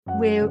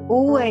We're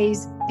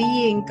always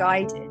being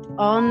guided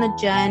on the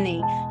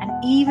journey. And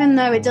even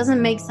though it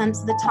doesn't make sense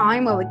at the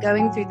time where we're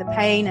going through the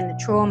pain and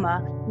the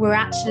trauma, we're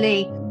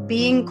actually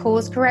being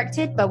course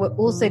corrected, but we're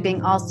also being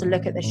asked to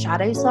look at the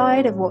shadow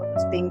side of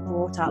what's being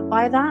brought up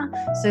by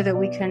that so that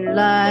we can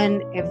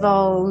learn,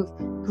 evolve,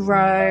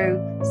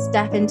 grow,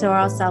 step into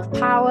our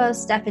self-power,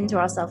 step into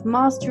our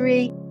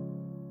self-mastery.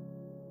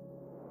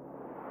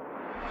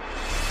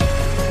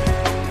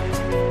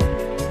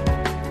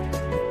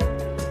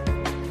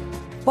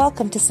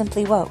 Welcome to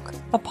Simply Woke,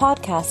 a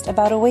podcast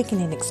about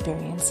awakening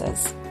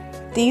experiences.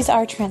 These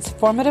are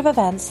transformative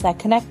events that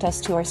connect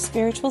us to our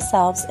spiritual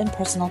selves and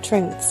personal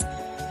truths.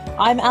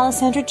 I'm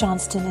Alessandra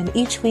Johnston, and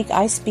each week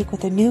I speak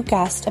with a new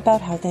guest about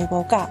how they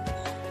woke up,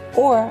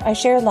 or I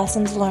share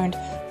lessons learned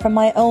from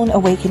my own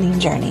awakening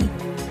journey.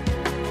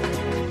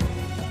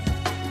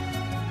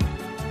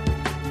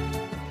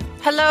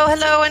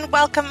 Hello, and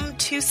welcome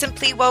to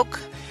Simply Woke.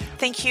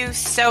 Thank you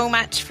so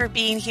much for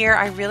being here.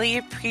 I really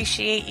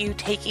appreciate you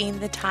taking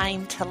the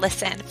time to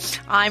listen.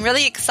 I'm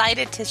really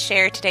excited to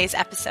share today's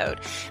episode.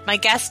 My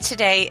guest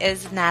today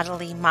is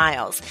Natalie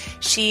Miles.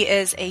 She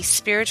is a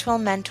spiritual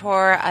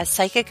mentor, a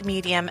psychic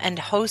medium, and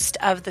host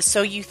of the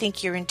So You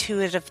Think You're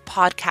Intuitive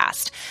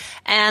podcast.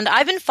 And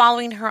I've been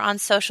following her on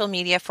social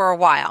media for a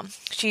while.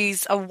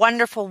 She's a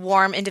wonderful,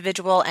 warm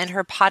individual, and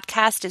her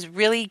podcast is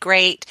really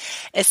great,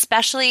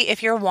 especially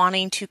if you're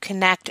wanting to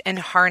connect and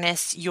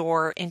harness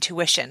your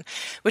intuition,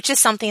 which is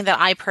something that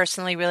I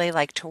personally really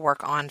like to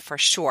work on for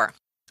sure.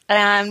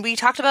 And we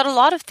talked about a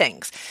lot of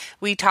things.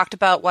 We talked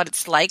about what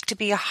it's like to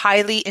be a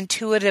highly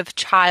intuitive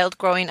child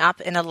growing up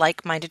in a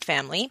like-minded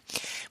family.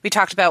 We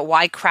talked about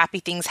why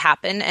crappy things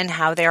happen and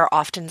how they are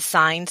often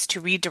signs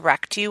to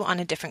redirect you on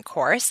a different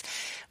course.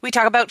 We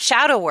talk about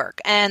shadow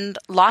work and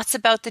lots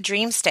about the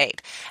dream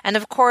state. And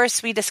of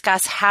course, we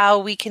discuss how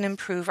we can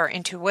improve our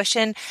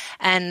intuition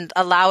and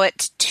allow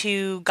it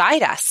to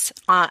guide us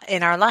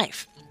in our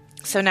life.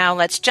 So now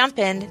let's jump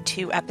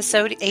into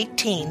episode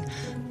 18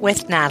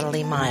 with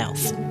Natalie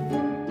Miles.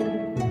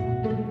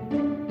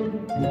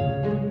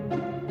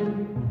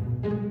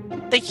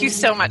 Thank you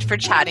so much for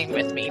chatting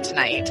with me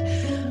tonight.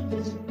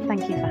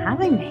 Thank you for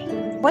having me.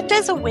 What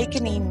does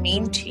awakening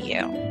mean to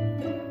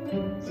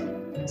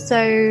you?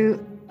 So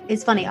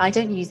it's funny, I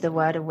don't use the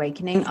word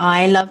awakening.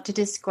 I love to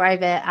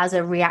describe it as a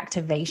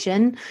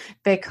reactivation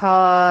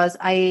because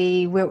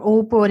we're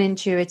all born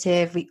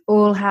intuitive. We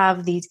all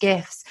have these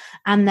gifts.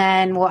 And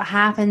then what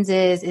happens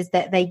is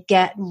that they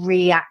get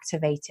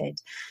reactivated.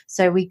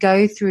 So we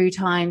go through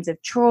times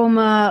of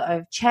trauma,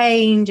 of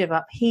change, of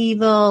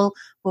upheaval,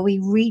 where we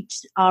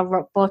reach our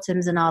rock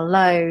bottoms and our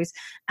lows.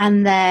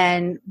 And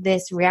then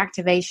this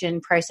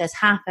reactivation process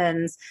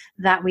happens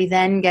that we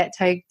then get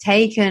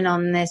taken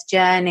on this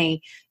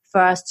journey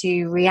for us to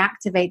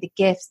reactivate the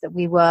gifts that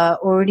we were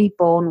already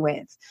born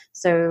with.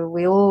 So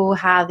we all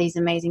have these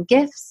amazing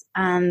gifts,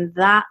 and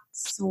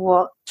that's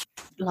what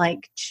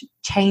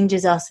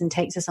changes us and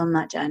takes us on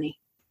that journey.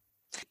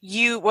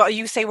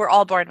 You say we're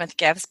all born with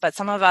gifts, but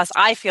some of us,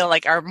 I feel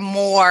like, are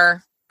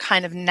more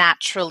kind of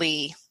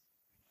naturally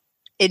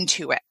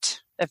into it,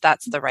 if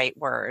that's the right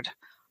word.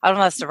 I don't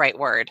know if that's the right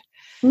word.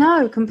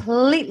 No,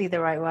 completely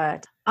the right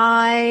word.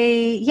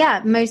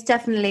 Most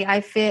definitely.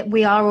 I feel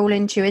we are all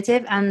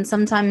intuitive, and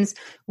sometimes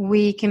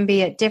we can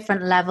be at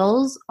different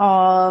levels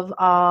of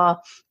our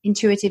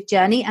intuitive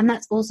journey. And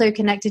that's also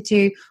connected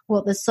to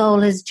what the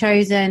soul has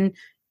chosen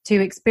to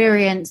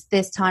experience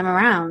this time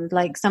around.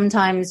 Like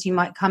sometimes you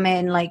might come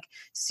in like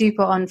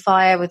super on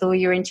fire with all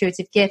your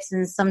intuitive gifts,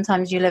 and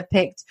sometimes you'll have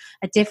picked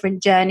a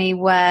different journey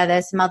where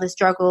there's some other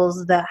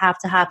struggles that have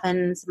to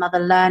happen, some other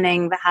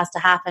learning that has to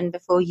happen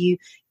before you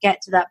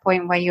get to that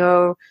point where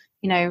you're,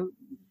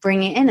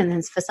 bring it in. And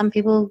then for some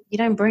people, you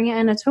don't bring it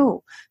in at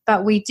all.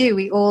 But we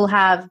all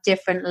have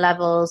different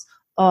levels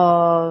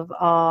of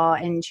our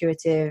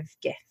intuitive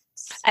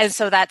gifts. And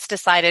so that's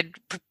decided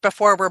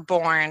before we're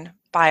born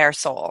by our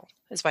soul,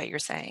 is what you're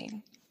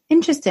saying.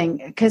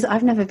 Interesting, because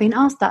I've never been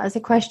asked that as a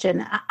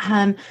question.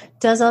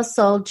 Does our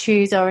soul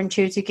choose our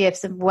intuitive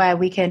gifts of where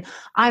we can?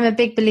 I'm a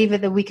big believer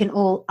that we can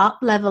all up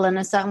level in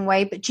a certain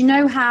way. But do you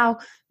know how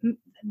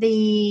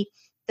the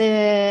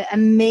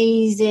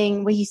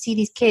amazing, where you see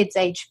these kids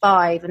age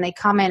 5 and they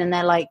come in and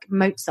they're like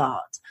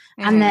Mozart,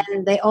 and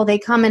then they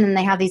come in and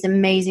they have these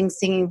amazing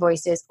singing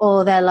voices,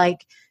 or they're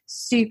like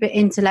super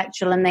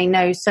intellectual and they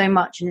know so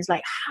much, and it's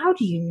like, how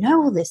do you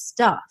know all this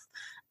stuff?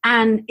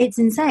 And it's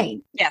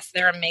insane. Yes,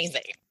 they're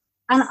amazing.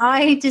 And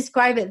I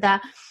describe it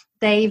that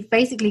they've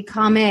basically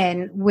come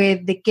in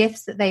with the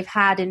gifts that they've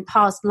had in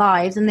past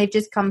lives, and they've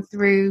just come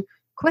through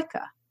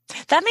quicker.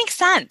 That makes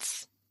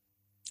sense.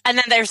 And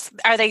then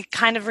are they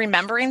kind of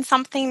remembering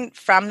something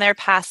from their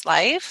past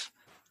life?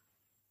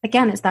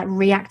 Again, it's that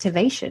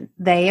reactivation.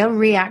 They are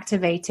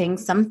reactivating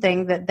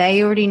something that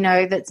they already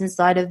know that's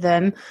inside of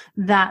them,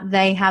 that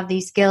they have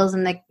these skills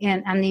and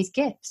these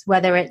gifts,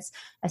 whether it's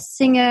a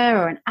singer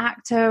or an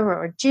actor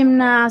or a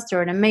gymnast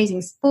or an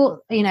amazing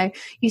sport.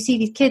 You see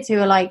these kids who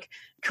are like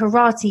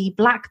karate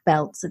black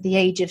belts at the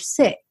age of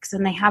 6,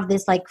 and they have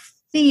this like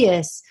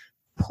fierce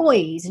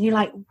poise, and you're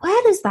like,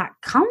 where does that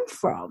come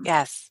from?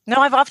 Yes. No,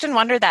 I've often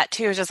wondered that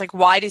too. It's just like,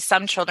 why do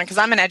some children, because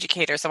I'm an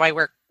educator, so I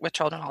work with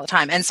children all the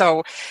time. And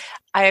so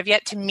I have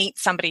yet to meet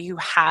somebody who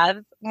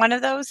had one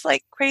of those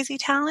like crazy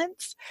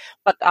talents,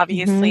 but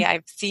obviously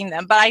I've seen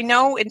them. But I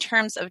know in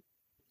terms of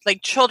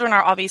like children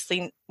are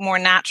obviously more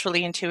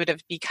naturally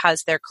intuitive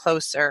because they're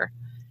closer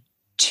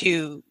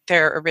to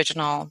their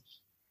original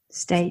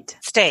state.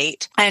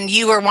 And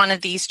you were one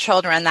of these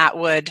children that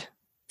would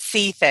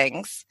see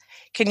things.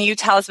 Can you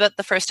tell us about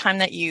the first time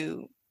that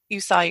you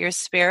saw your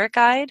spirit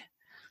guide?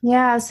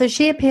 Yeah, so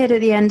she appeared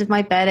at the end of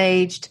my bed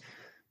aged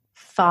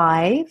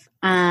 5,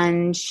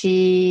 and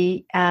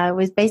she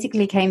was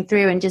basically came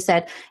through and just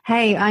said,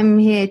 hey, I'm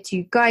here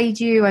to guide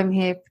you. I'm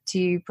here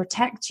to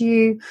protect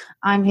you.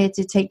 I'm here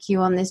to take you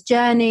on this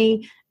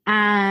journey.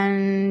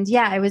 And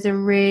yeah, it was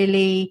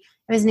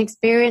an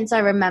experience I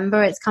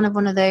remember. It's kind of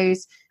one of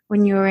those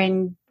when you're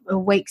in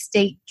awake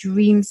state,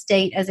 dream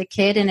state as a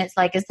kid, and it's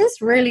like, is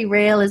this really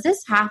real? Is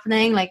this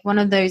happening? Like one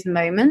of those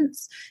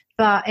moments.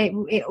 But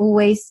it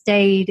always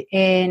stayed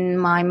in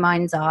my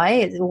mind's eye.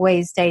 It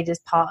always stayed as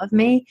part of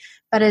me.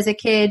 But as a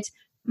kid,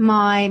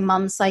 my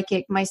mum's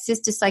psychic, my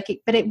sister's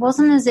psychic, but it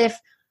wasn't as if,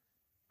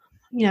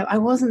 I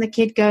wasn't the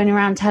kid going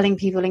around telling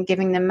people and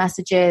giving them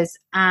messages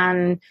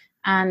and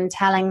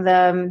telling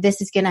them this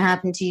is going to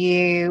happen to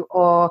you,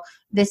 or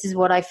this is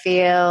what I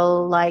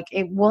feel. Like,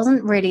 it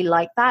wasn't really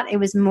like that. It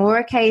was more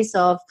a case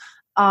of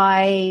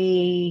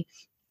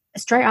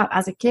straight up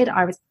as a kid,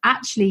 I was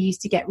actually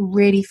used to get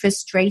really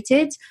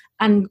frustrated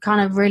and kind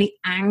of really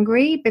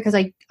angry because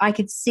I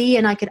could see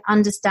and I could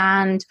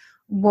understand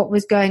what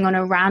was going on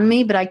around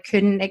me, but I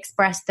couldn't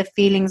express the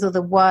feelings or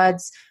the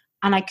words,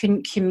 and I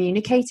couldn't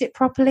communicate it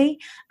properly.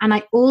 And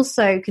I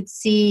also could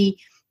see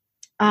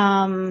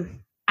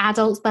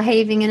adults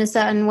behaving in a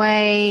certain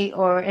way,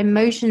 or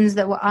emotions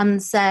that were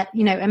unsaid,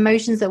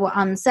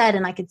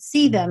 and I could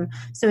see them.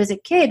 So as a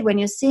kid, when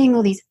you're seeing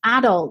all these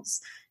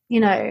adults,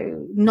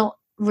 not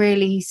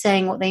really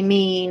saying what they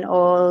mean,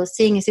 or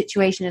seeing a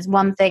situation as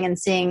one thing and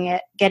seeing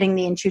it, getting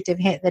the intuitive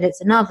hit that it's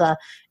another,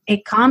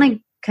 it kind of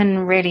can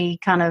really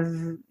kind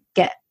of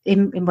get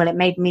in. Well, it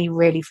made me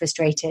really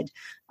frustrated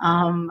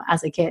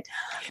as a kid,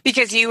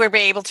 because you were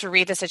able to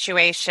read the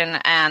situation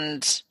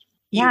and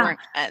you weren't,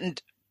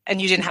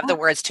 and you didn't have the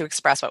words to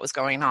express what was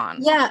going on.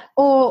 Yeah.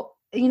 Or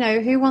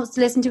who wants to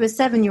listen to a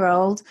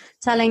 7-year-old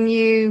telling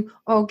you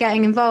or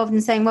getting involved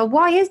and saying, well,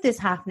 why is this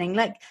happening?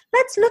 Like,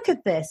 let's look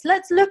at this.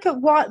 Let's look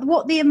at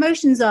what the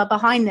emotions are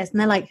behind this.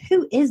 And they're like,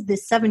 who is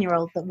this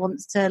 7-year-old that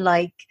wants to,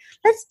 like,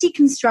 let's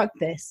deconstruct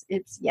this?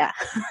 It's, yeah.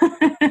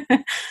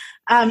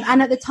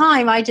 And at the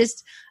time, I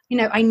just,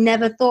 I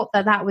never thought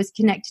that was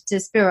connected to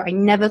spirit. I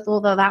never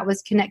thought that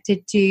was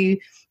connected to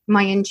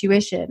my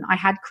intuition. I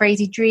had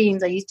crazy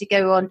dreams. I used to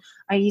go on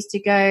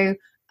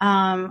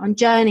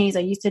journeys. I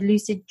used to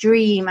lucid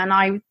dream, and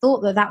I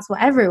thought that's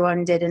what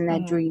everyone did in their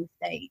dream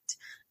state.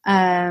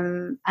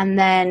 And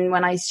then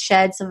when I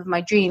shared some of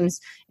my dreams,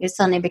 it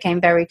suddenly became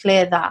very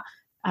clear that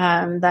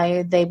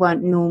they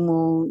weren't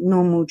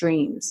normal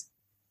dreams.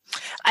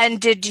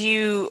 And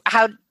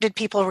how did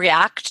people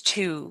react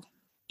to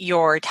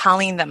your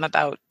telling them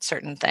about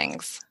certain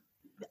things?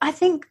 I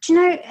think, do you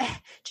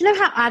know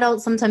how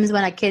adults sometimes,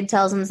 when a kid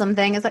tells them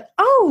something, it's like,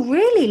 oh,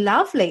 really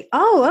lovely.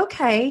 Oh,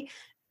 okay.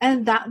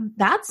 And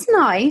that's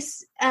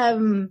nice.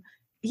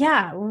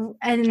 Yeah.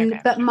 And, okay.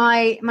 But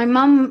my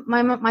mum,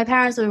 my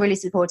parents were really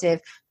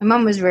supportive. My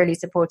mum was really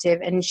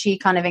supportive, and she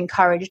kind of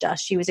encouraged us.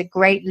 She was a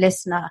great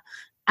listener,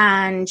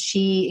 and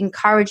she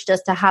encouraged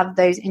us to have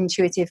those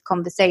intuitive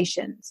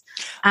conversations,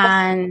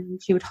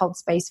 and she would hold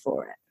space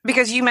for it.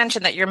 Because you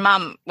mentioned that your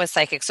mom was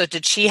psychic. So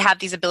did she have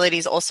these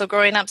abilities also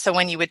growing up? So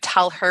when you would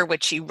tell her,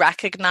 would she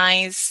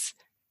recognize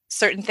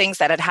certain things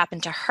that had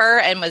happened to her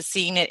and was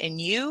seeing it in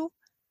you?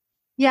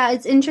 Yeah,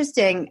 it's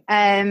interesting.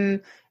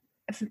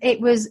 It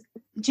was,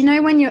 do you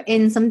know when you're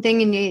in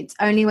something and it's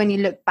only when you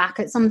look back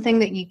at something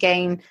that you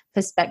gain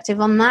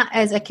perspective on that?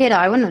 As a kid,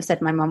 I wouldn't have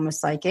said my mom was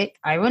psychic.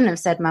 I wouldn't have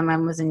said my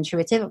mom was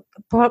intuitive,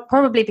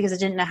 probably because I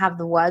didn't have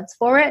the words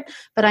for it.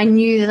 But I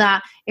knew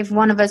that if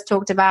one of us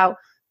talked about,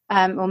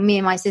 or me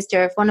and my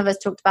sister, if one of us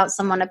talked about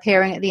someone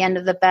appearing at the end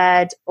of the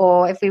bed,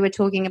 or if we were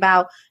talking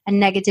about a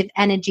negative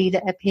energy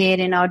that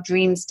appeared in our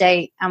dream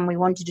state and we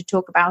wanted to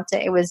talk about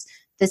it,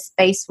 the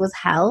space was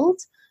held.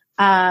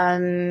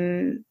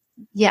 The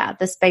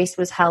space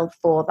was held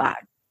for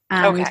that.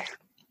 And okay.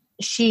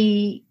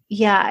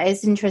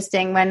 It's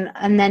interesting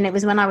and then it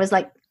was when I was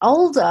like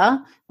older,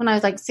 when I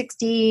was like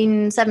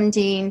 16,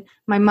 17,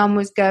 my mum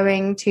was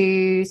going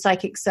to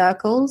psychic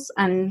circles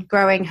and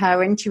growing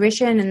her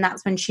intuition. And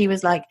that's when she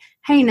was like,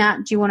 hey,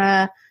 Nat, do you want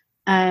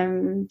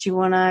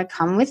to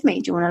come with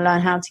me? Do you want to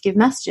learn how to give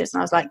messages?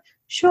 And I was like,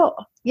 sure.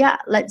 Yeah,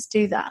 let's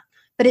do that.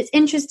 But it's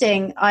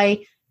interesting.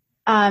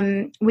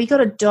 We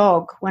got a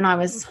dog when I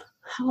was,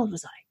 how old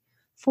was I?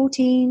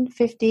 14,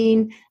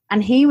 15.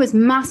 And he was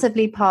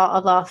massively part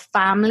of our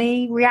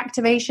family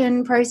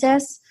reactivation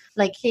process.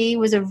 Like, he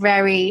was a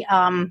very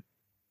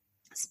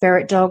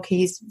spirit dog.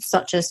 He's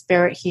such a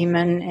spirit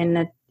human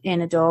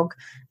in a dog.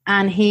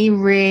 And he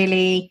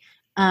really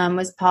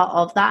was part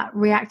of that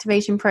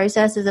reactivation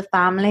process as a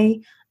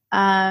family.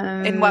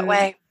 In what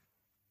way?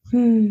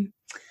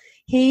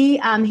 He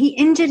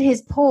injured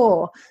his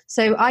paw.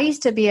 So I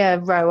used to be a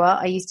rower.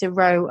 I used to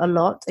row a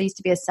lot. I used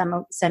to be a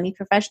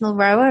semi-professional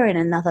rower in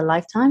another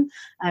lifetime.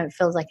 It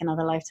feels like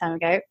another lifetime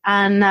ago.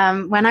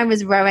 And when I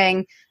was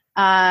rowing,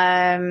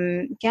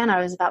 again,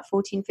 I was about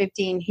 14,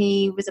 15.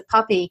 He was a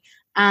puppy,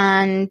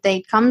 and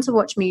they'd come to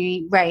watch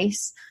me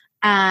race.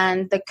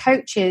 And the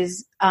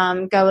coaches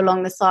go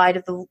along the side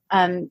of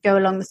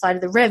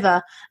the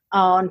river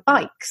on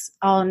bikes,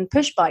 on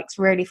push bikes,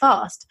 really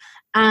fast.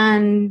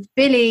 And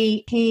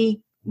Billy,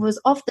 he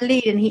was off the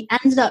lead, and he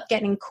ended up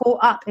getting caught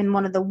up in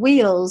one of the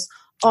wheels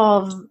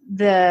of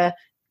the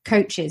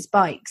coaches'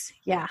 bikes.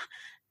 Yeah.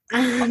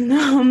 And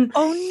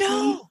oh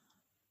no.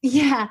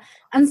 Yeah.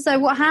 And so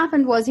what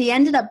happened was he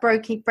ended up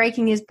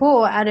breaking his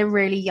paw at a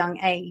really young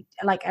age,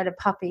 like at a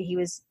puppy. He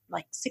was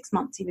like 6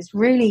 months. He was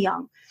really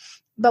young.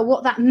 But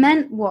what that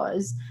meant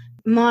was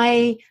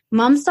my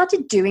mum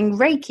started doing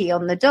Reiki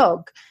on the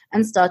dog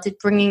and started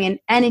bringing in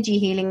energy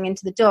healing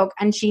into the dog.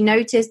 And she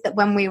noticed that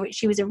when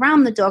she was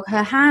around the dog,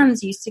 her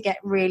hands used to get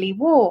really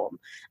warm.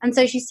 And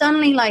so she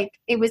suddenly, like,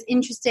 it was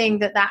interesting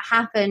that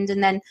happened.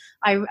 And then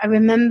I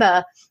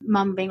remember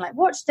mum being like,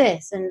 watch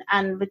this.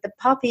 And with the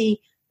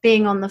puppy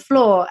being on the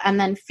floor, and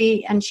then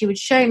and she would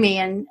show me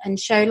and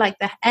show like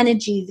the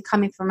energy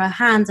coming from her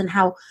hands, and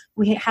how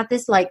we had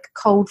this like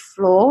cold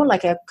floor,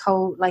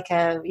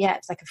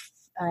 it's like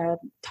a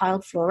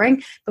tiled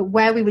flooring, but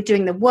where we were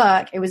doing the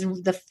work,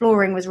 the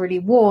flooring was really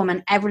warm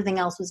and everything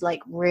else was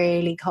like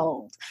really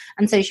cold.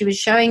 And so she was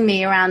showing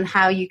me around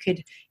how you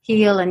could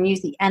heal and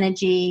use the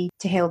energy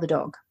to heal the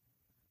dog.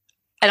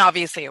 And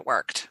obviously it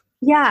worked.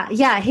 Yeah.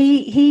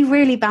 He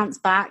really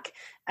bounced back.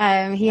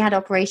 He had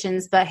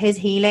operations, but his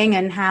healing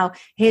and how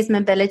his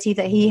mobility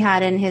that he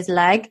had in his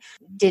leg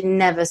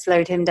never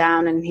slowed him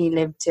down. And he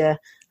lived to,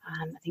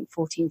 I think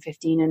 14,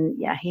 15. And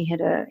yeah, he had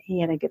a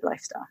good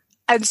lifestyle.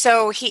 And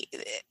so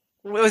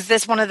was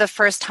this one of the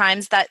first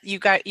times that you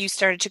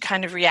started to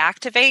kind of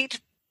reactivate?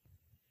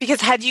 Because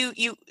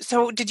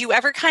did you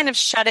ever kind of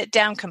shut it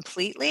down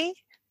completely?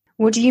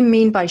 What do you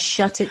mean by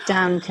shut it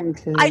down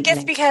completely? I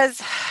guess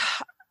because,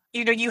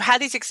 you had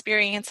these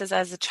experiences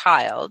as a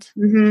child.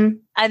 Mm-hmm.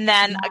 And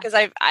then, because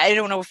I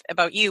don't know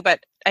about you,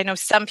 but I know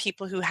some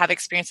people who have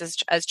experiences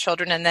as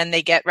children and then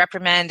they get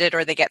reprimanded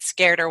or they get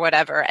scared or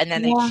whatever, and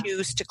then they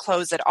choose to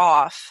close it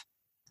off.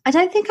 I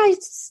don't think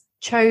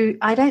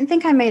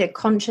I made a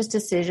conscious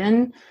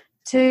decision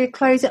to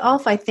close it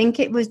off. I think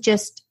it was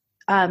just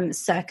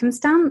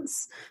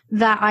circumstance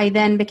that I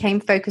then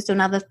became focused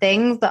on other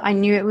things, that I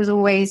knew it was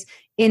always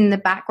in the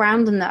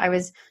background and that I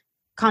was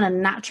kind of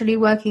naturally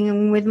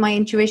working with my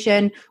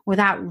intuition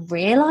without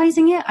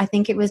realizing it. I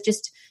think it was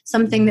just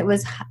something that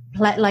was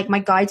like my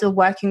guides were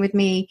working with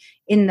me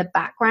in the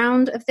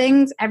background of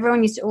things.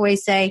 Everyone used to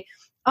always say,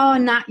 oh,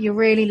 Nat, you're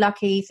really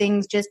lucky.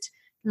 Things just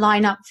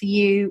line up for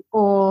you.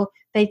 Or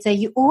they'd say,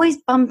 you always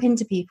bump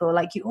into people.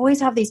 Like you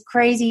always have these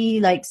crazy,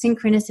 like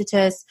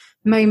synchronicitous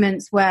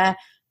moments where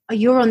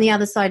you're on the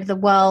other side of the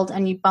world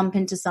and you bump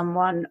into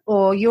someone,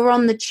 or you're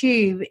on the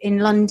tube in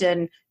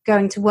London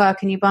going to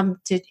work and you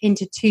bumped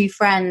into two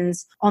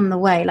friends on the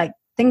way. Like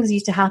things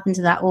used to happen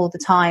to that all the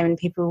time. And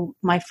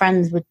my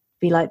friends would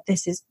be like,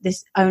 this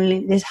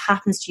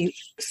happens to you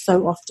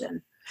so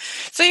often.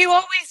 So you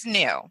always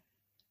knew.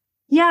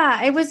 Yeah,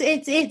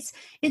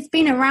 it's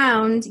been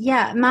around.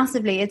 Yeah,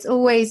 massively. It's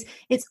always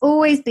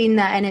been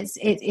there. And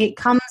it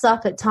comes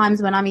up at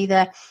times when I'm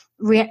either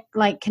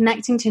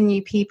connecting to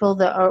new people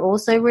that are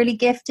also really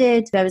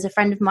gifted. There was a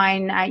friend of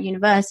mine at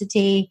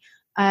university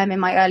in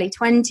my early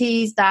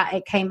 20s that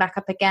it came back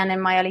up again in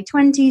my early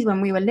 20s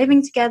when we were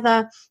living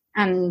together.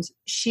 And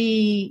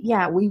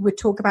we would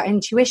talk about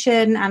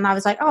intuition, and I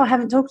was like, oh,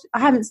 I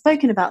haven't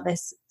spoken about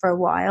this for a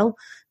while.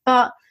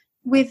 But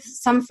with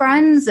some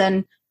friends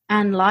and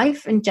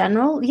life in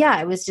general,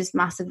 it was just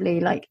massively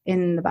like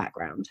in the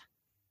background.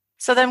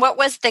 So then what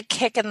was the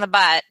kick in the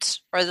butt,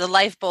 or the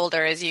life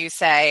boulder, as you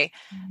say,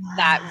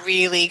 that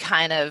really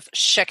kind of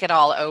shook it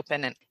all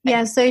open?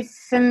 So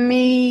for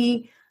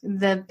me,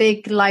 the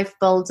big life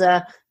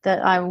boulder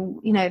that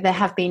there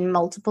have been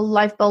multiple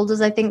life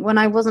boulders. I think when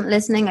I wasn't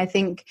listening, I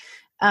think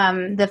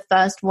the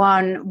first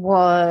one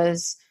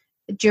was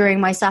during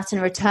my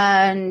Saturn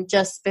return,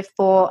 just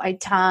before I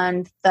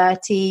turned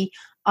 30.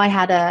 I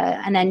had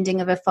an ending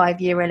of a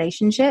 5-year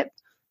relationship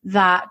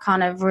that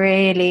kind of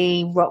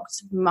really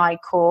rocked my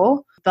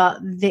core. But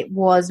it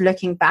was,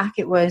 looking back,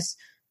 it was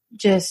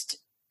just,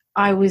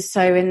 I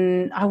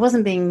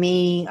wasn't being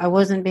me. I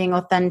wasn't being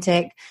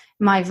authentic.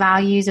 My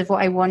values of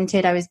what I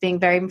wanted, I was being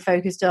very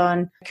focused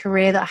on a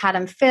career that I had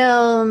in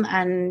film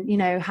and,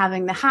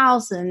 having the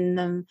house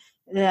and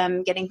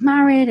them getting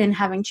married and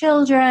having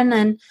children.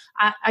 And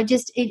I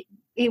just,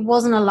 it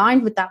wasn't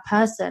aligned with that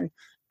person.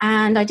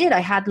 And I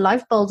had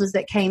life boulders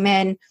that came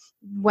in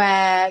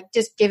where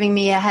just giving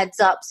me a heads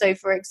up. So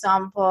for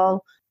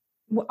example,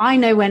 I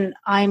know when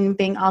I'm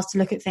being asked to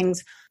look at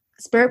things,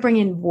 spirit bring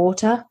in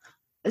water.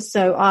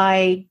 So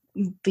I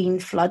been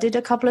flooded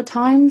a couple of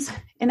times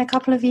in a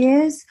couple of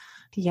years.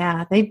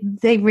 Yeah,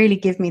 they really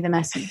give me the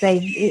message.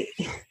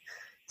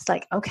 It's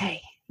like,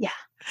 okay, yeah.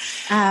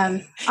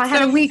 I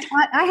had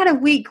a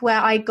week where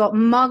I got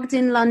mugged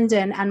in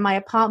London and my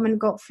apartment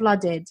got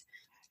flooded.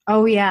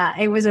 Oh yeah,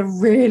 it was a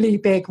really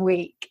big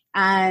week,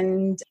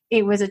 and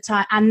it was a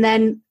time. And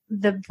then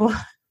the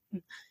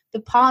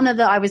partner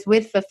that I was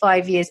with for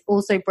 5 years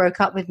also broke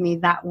up with me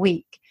that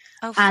week.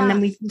 Oh, and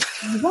then it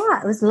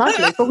was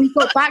lovely, but we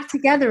got back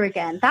together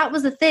again. That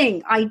was the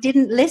thing. I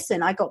didn't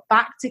listen. I got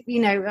back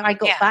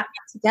back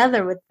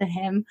together with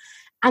him,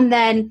 and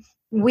then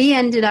we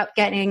ended up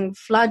getting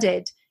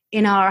flooded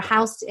in our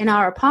house, in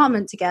our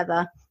apartment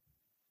together,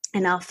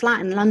 in our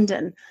flat in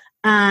London.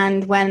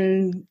 And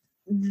when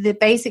we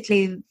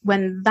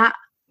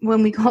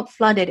got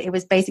flooded, it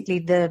was basically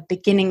the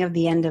beginning of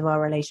the end of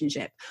our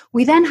relationship.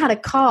 We then had a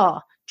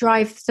car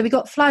drive, so we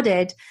got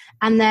flooded,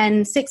 and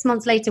then 6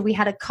 months later we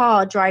had a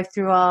car drive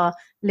through our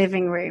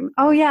living room.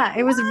 Oh yeah,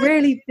 it was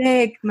really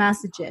big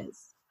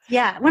messages.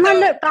 Yeah, when I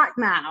look back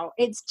now,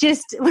 it's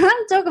just, when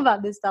I talk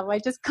about this stuff, I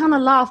just kind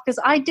of laugh, because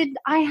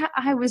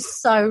I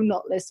was so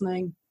not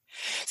listening.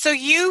 So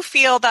you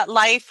feel that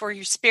life or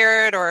your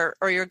spirit or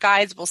your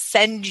guides will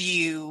send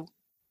you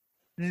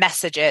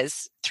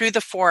messages through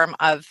the form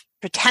of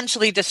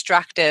potentially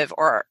destructive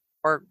or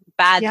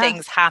bad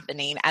things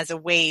happening as a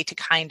way to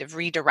kind of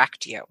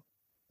redirect you.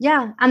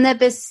 Yeah, and they're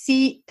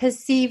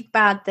perceived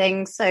bad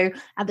things. So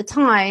at the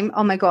time,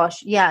 oh my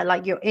gosh, yeah,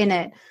 like you're in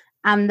it.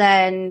 And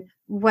then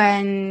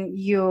when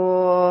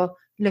you're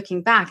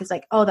looking back, it's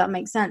like, oh, that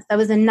makes sense. There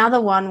was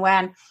another one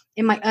when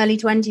in my early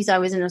 20s, I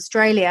was in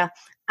Australia,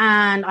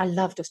 and I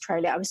loved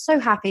Australia. I was so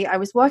happy. I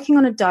was working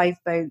on a dive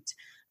boat.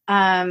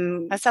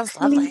 That sounds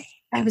lovely.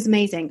 It was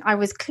amazing. I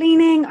was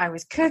cleaning, I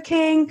was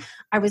cooking,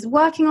 I was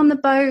working on the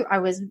boat, I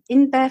was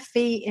in bare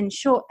feet, in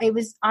short. I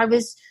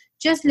was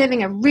just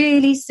living a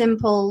really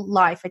simple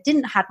life. I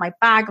didn't have my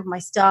bag of my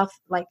stuff,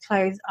 like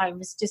clothes.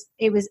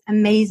 It was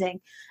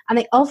amazing. And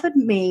they offered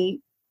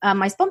me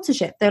my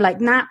sponsorship. They're like,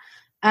 Nat,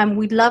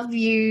 we'd love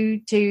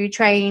you to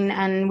train,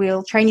 and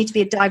we'll train you to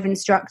be a dive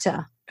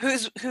instructor.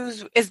 Who's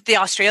is the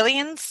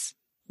Australians?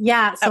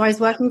 Yeah. So I was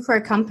working for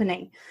a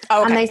company,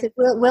 okay. And they said,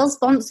 we'll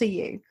sponsor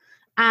you.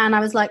 And I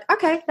was like,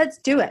 okay, let's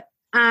do it.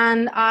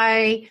 And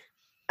I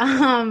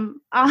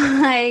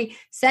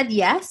said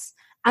yes.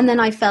 And then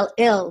I fell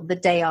ill the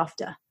day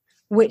after,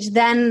 which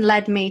then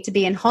led me to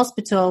be in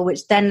hospital,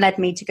 which then led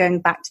me to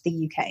going back to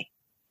the UK.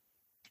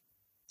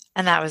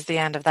 And that was the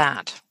end of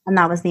that. And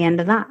that was the end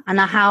of that. And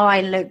how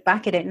I look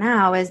back at it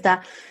now is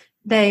that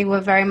they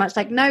were very much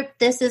like, nope,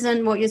 this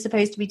isn't what you're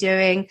supposed to be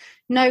doing.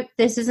 Nope,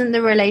 this isn't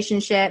the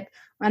relationship.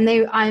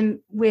 And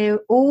we're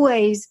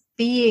always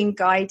being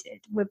guided.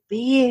 We're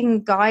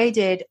being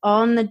guided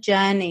on the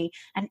journey.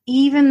 And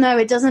even though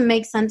it doesn't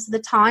make sense at the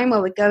time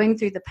where we're going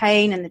through the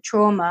pain and the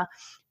trauma,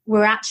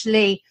 we're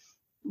actually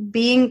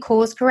being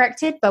course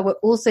corrected, but we're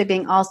also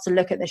being asked to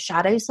look at the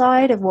shadow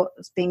side of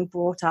what's being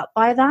brought up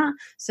by that,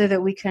 so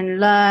that we can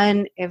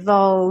learn,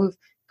 evolve,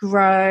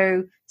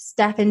 grow,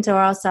 step into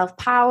our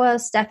self-power,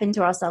 step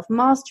into our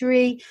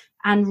self-mastery,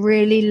 and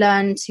really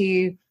learn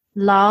to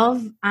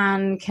love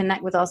and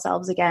connect with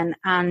ourselves again,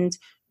 and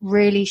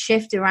really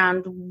shift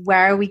around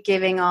where are we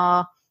giving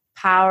our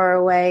power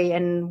away,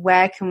 and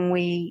where can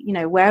we,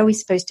 where are we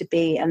supposed to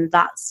be? And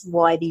that's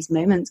why these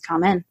moments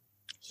come in.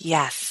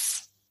 Yes.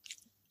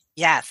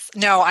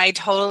 No, I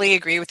totally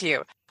agree with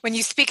you. When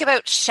you speak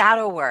about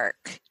shadow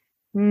work,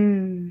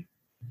 I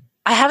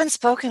haven't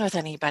spoken with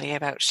anybody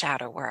about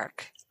shadow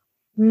work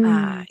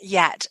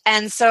yet.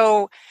 And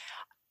so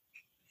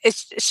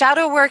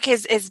shadow work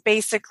is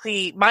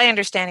basically, my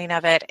understanding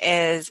of it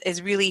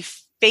is really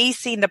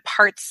facing the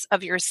parts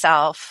of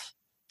yourself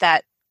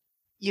that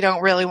you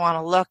don't really want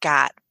to look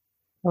at.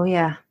 Oh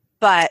yeah.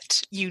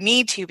 But you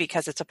need to,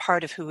 because it's a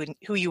part of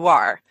who you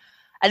are.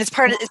 And it's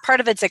part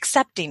of it's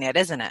accepting it,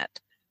 isn't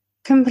it?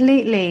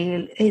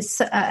 Completely.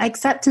 It's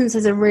acceptance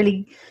is a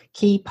really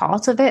key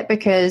part of it,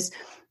 because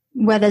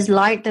where there's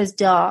light, there's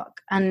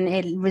dark, and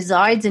it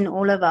resides in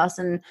all of us.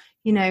 And,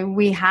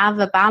 we have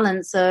a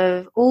balance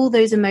of all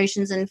those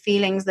emotions and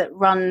feelings that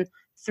run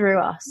through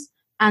us.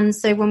 And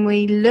so when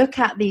we look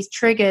at these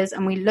triggers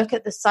and we look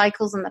at the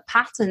cycles and the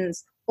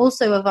patterns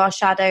also of our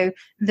shadow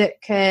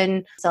that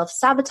can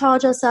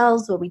self-sabotage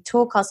ourselves, where we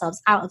talk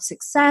ourselves out of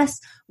success,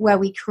 where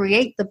we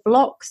create the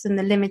blocks and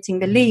the limiting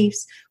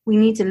beliefs, we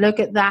need to look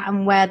at that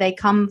and where they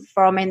come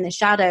from in the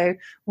shadow,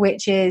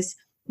 which is,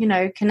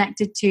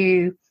 connected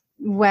to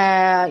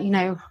where,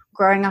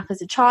 growing up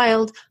as a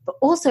child, but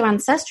also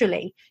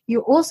ancestrally.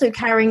 You're also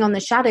carrying on the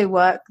shadow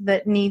work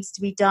that needs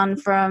to be done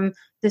from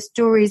the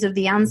stories of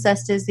the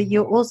ancestors that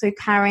you're also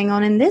carrying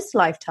on in this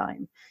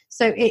lifetime.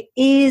 So it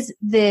is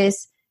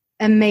this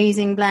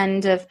amazing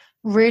blend of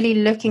really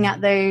looking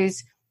at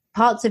those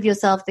parts of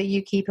yourself that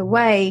you keep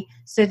away,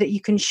 so that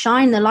you can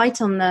shine the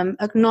light on them,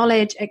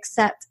 acknowledge,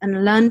 accept,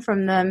 and learn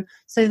from them,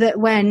 so that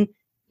when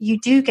you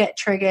do get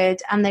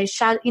triggered and they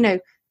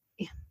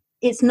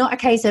it's not a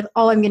case of,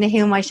 oh, I'm going to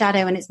heal my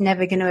shadow and it's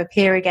never going to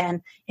appear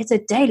again. It's a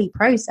daily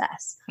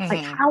process. Mm-hmm.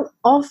 Like, how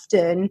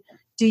often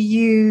do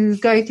you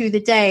go through the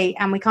day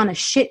and we kind of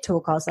shit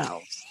talk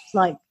ourselves?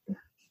 Like,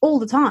 all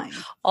the time.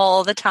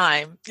 All the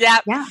time. Yeah.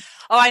 Yeah.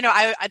 Oh, I know.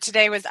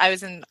 I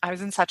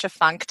was in such a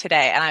funk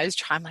today, and I was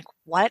trying, like,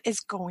 what is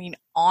going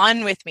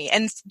on with me?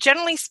 And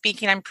generally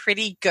speaking, I'm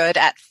pretty good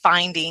at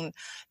finding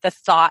the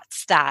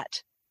thoughts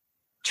that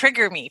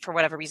trigger me for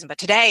whatever reason. But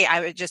today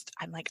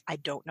I'm like, I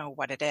don't know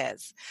what it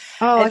is.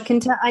 Oh, I can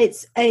tell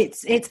it's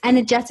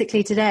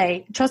energetically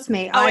today. Trust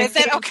me. Oh, is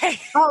it? Okay.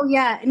 Oh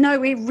yeah. No,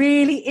 it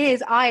really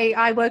is.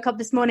 I woke up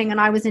this morning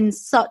and I was in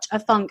such a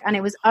funk, and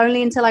it was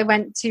only until I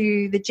went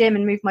to the gym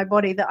and moved my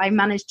body that I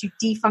managed to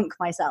defunk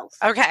myself.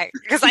 Okay.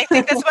 Because I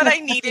think that's what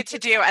I needed to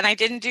do, and I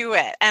didn't do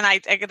it. And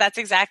that's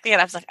exactly it.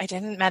 I was like, I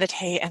didn't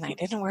meditate and I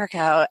didn't work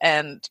out,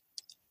 and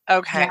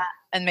okay. Yeah.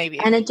 And maybe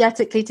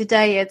energetically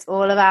today, it's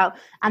all about,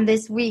 and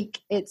this week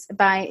it's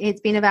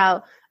been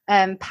about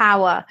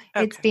power.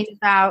 Okay. It's been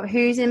about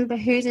who's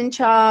in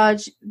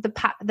charge,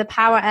 the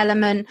power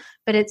element,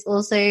 but it's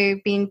also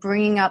been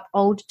bringing up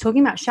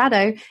talking about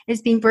shadow.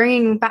 It's been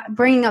bringing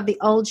up the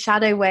old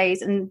shadow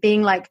ways and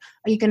being like,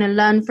 are you going to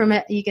learn from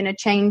it? Are you going to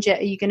change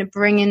it? Are you going to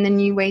bring in the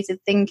new ways of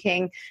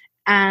thinking?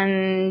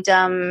 And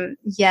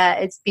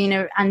it's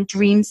been and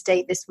dream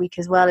state this week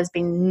as well has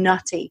been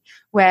nutty,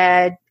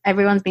 where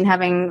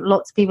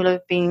lots of people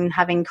have been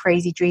having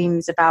crazy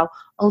dreams about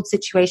old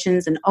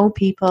situations and old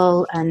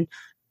people and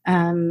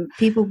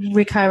people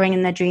recurring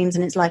in their dreams,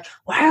 and it's like,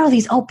 why are all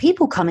these old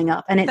people coming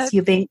up? And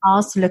you're being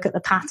asked to look at the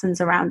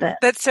patterns around it.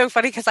 That's so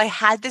funny, because I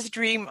had this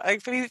dream a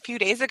few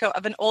days ago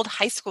of an old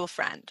high school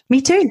friend.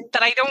 Me too.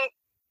 That I don't.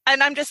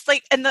 And I'm just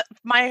like, and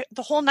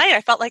the whole night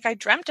I felt like I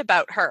dreamt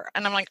about her,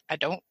 and I'm like, I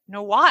don't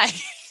know why.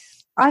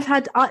 I've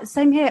had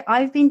same here.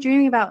 I've been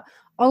dreaming about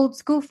old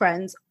school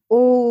friends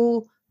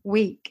all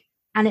week,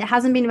 and it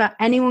hasn't been about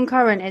anyone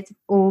current. It's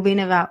all been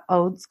about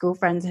old school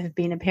friends who have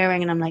been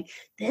appearing, and I'm like,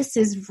 this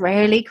is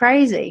really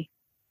crazy.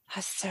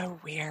 That's so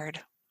weird.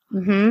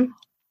 Mm-hmm.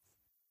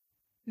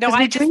 No,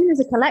 we dream as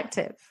a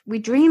collective. We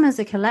dream as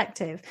a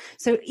collective.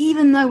 So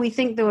even though we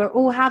think that we're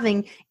all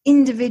having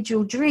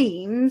individual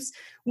dreams,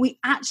 we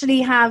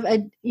actually have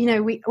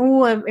we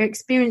all are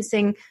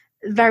experiencing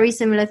very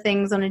similar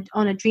things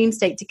on a dream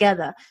state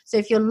together. So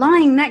if you're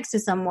lying next to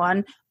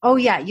someone, oh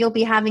yeah, you'll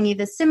be having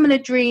either similar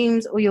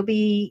dreams, or you'll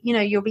be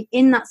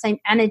in that same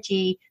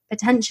energy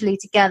potentially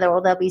together,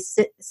 or there'll be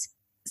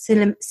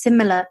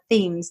similar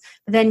themes.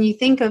 But then you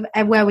think of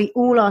where we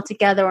all are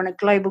together on a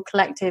global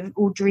collective,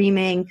 all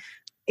dreaming.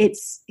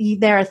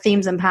 There are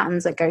themes and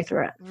patterns that go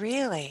through it.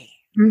 Really?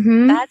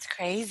 Mm-hmm. That's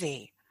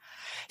crazy.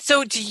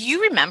 So do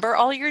you remember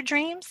all your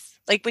dreams?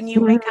 Like when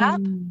you wake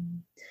up?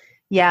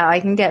 Yeah, I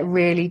can get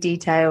really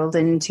detailed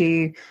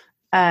into,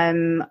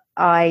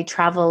 I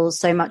travel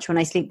so much when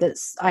I sleep that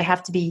I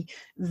have to be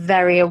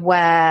very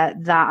aware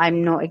that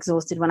I'm not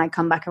exhausted when I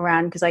come back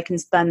around, because I can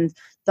spend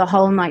the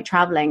whole night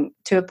traveling,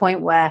 to a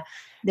point where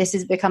this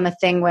has become a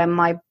thing where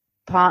my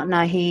partner,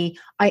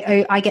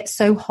 I get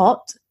so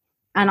hot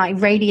and I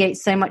radiate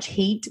so much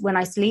heat when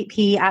I sleep.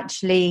 He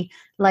actually,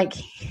 like,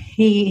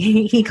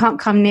 he can't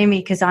come near me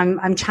because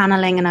I'm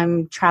channeling and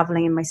I'm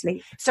traveling in my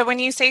sleep. So when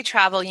you say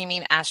travel, you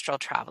mean astral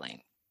traveling?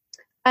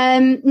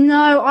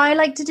 No, I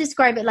like to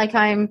describe it like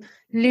I'm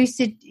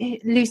lucid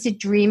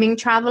dreaming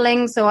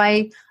traveling. So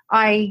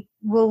I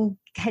will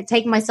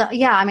take myself.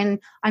 Yeah, I mean,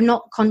 I'm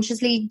not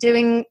consciously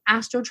doing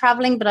astral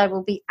traveling, but I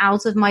will be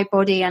out of my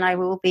body and I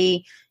will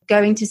be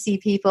going to see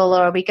people,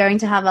 or I'll be going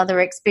to have other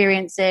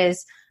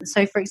experiences.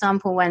 So for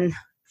example, when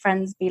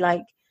friends be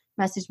like,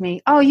 message me,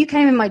 oh, you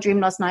came in my dream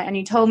last night and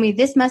you told me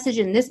this message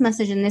and this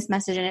message and this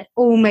message, and it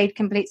all made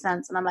complete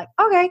sense. And I'm like,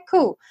 okay,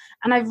 cool.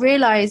 And I've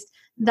realized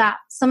that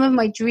some of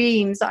my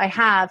dreams that I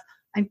have,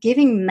 I'm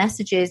giving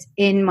messages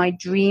in my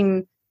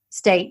dream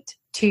state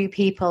to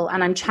people,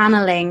 and I'm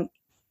channeling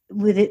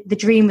with it, the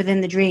dream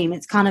within the dream.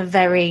 It's kind of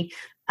very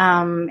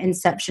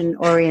Inception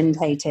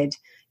orientated.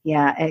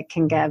 Yeah, it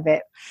can get a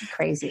bit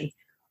crazy.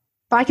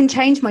 But I can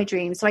change my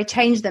dreams. So I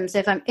change them. So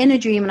if I'm in a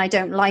dream and I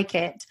don't like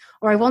it,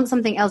 or I want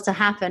something else to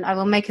happen, I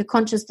will make a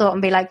conscious thought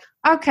and be like,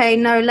 okay,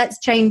 no,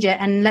 let's change it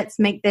and let's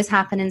make this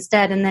happen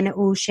instead. And then it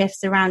all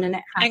shifts around and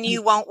it happens. And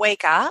you won't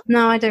wake up?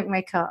 No, I don't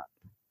wake up.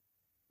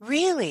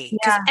 Really?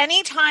 Because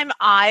anytime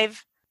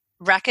I've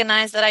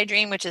recognized that I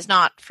dream, which is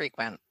not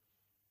frequent,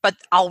 but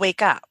I'll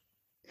wake up.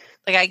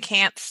 Like, I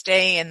can't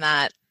stay in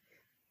that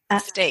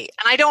state.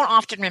 And I don't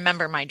often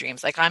remember my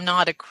dreams. Like, I'm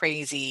not a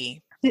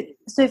crazy...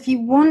 So if you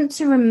want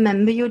to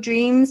remember your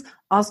dreams,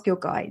 ask your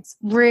guides.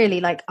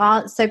 Really,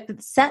 so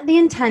set the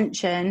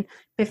intention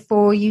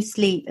before you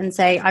sleep and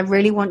say, I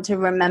really want to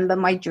remember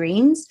my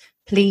dreams.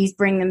 Please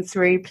bring them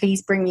through.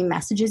 Please bring me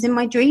messages in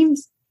my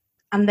dreams.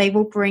 And they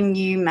will bring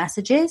you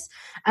messages.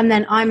 And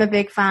then I'm a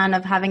big fan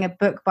of having a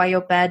book by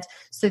your bed,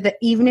 so that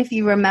even if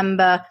you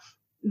remember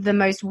the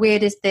most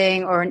weirdest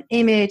thing, or an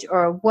image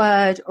or a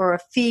word or a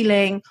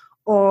feeling,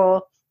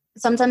 or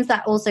sometimes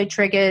that also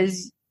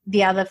triggers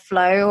the other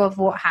flow of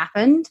what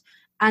happened.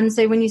 And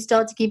so when you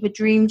start to keep a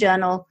dream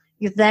journal,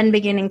 you're then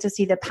beginning to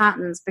see the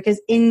patterns,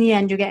 because in the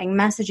end, you're getting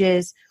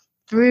messages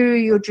through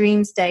your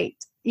dream state.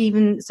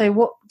 Even so,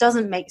 what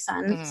doesn't make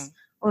sense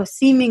or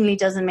seemingly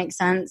doesn't make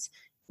sense,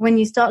 when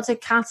you start to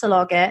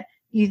catalog it,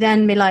 you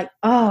then be like,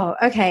 oh,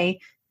 okay,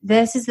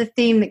 this is the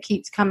theme that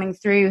keeps coming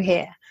through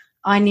here.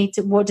 I need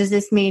to, what does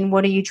this mean?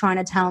 What are you trying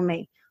to tell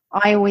me?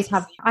 I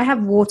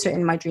have water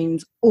in my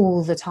dreams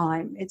all the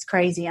time. It's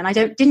crazy. And I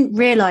didn't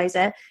realize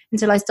it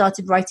until I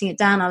started writing it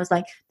down. I was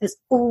like, there's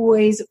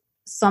always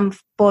some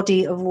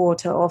body of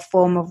water or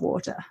form of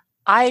water.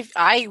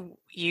 I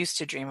used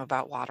to dream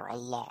about water a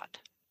lot.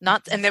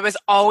 And there was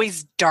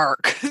always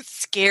dark,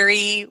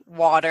 scary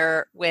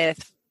water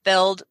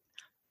filled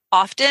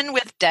often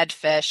with dead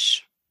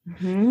fish,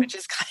 which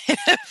is kind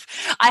of,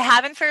 I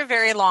haven't for a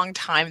very long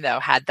time though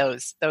had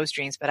those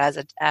dreams, but as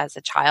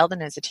a child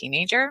and as a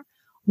teenager,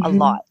 a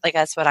lot. Like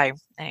that's what I.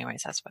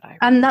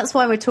 And that's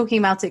why we're talking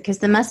about it, because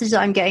the message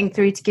that I'm getting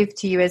through to give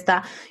to you is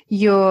that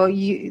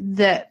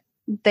that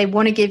they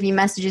want to give you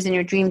messages in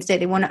your dream state.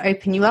 They want to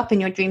open you up in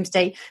your dream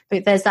state,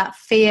 but there's that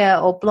fear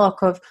or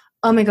block of,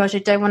 oh my gosh, I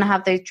don't want to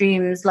have those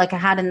dreams like I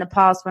had in the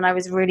past when I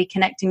was really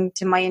connecting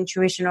to my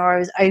intuition, or I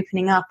was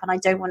opening up, and I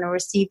don't want to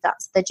receive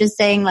that. So they're just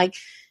saying, like,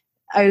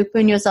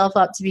 open yourself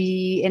up to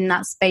be in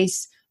that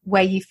space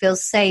where you feel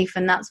safe.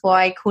 And that's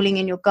why calling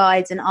in your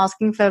guides and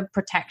asking for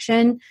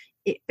protection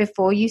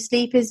before you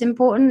sleep is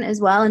important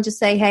as well. And just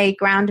say, hey,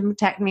 ground and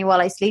protect me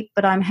while I sleep.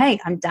 But I'm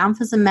down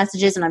for some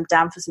messages and I'm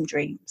down for some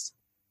dreams.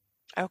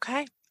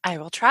 Okay, I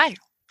will try.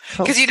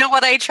 Cool. Because you know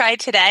what I tried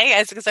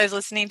today? Because I was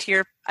listening to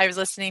your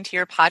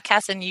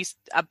podcast and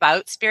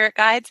about spirit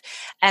guides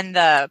and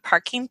the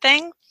parking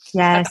thing.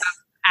 Yes.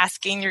 About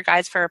asking your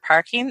guides for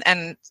parking.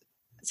 And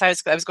so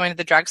I was going to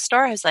the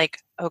drugstore. I was like,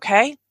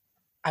 okay,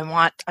 I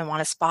want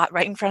a spot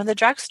right in front of the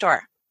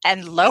drugstore.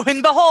 And lo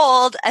and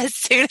behold, as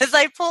soon as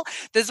I pull,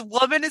 this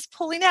woman is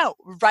pulling out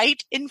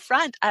right in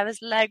front. I was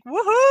like,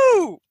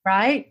 woohoo!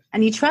 Right?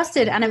 And you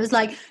trusted. And it was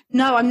like,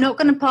 no, I'm not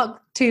going to park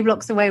 2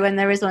 blocks away when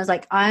there is one. I was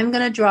like, I'm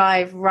going to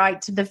drive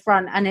right to the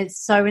front. And it's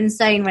so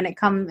insane when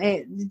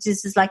it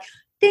just is like,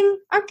 ding,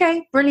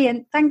 okay,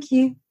 brilliant, thank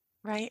you.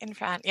 Right in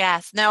front.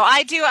 Yes. No,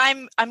 I do.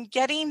 I'm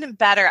getting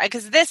better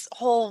because this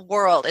whole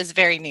world is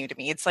very new to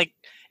me. It's like,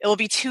 it will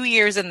be 2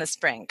 years in the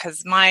spring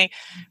because my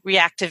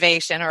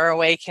reactivation or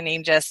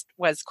awakening just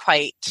was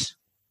quite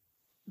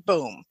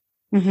boom.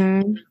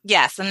 Mm-hmm.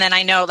 Yes. And then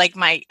I know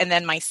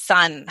my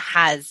son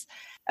has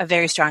a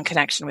very strong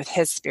connection with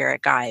his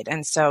spirit guide.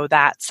 And so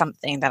that's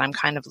something that I'm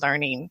kind of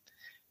learning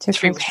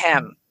through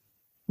him.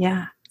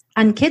 Yeah.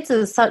 And kids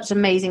are such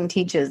amazing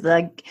teachers.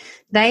 Like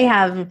they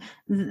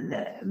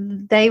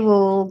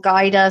will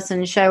guide us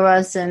and show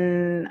us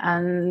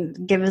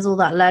and give us all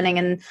that learning.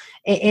 And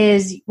it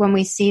is when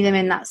we see them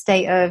in that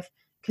state of,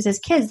 because as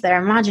kids,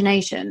 their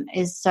imagination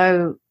is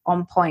so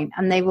on point,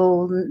 and they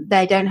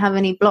don't have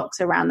any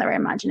blocks around their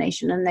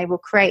imagination, and they will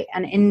create.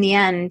 And in the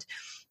end,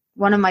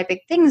 one of my big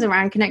things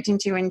around connecting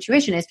to your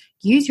intuition is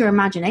use your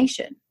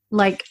imagination.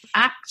 Like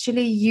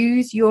actually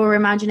use your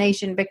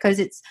imagination, because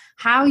it's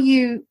how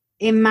you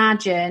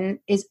imagine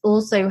is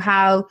also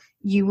how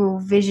you will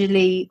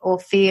visually or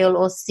feel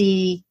or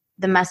see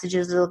the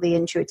messages or the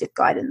intuitive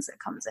guidance that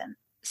comes in.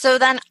 So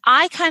then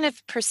I kind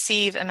of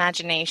perceive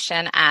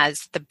imagination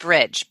as the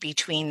bridge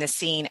between the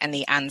seen and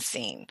the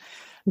unseen.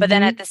 But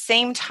then at the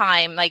same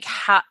time, like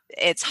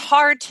it's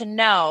hard to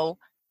know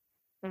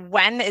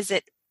when is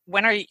it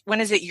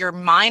your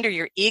mind or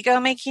your ego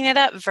making it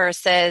up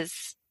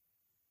versus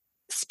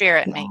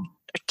spirit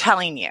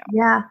telling you.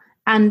 Yeah.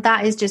 And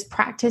that is just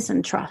practice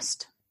and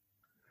trust.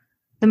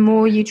 The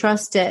more you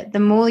trust it, the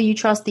more you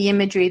trust the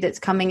imagery that's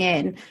coming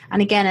in.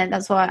 And again,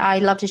 that's why I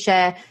love to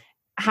share,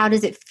 how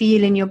does it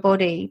feel in your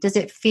body? Does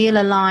it feel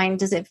aligned?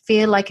 Does it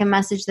feel like a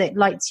message that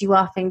lights you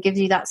up and gives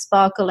you that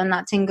sparkle and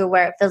that tingle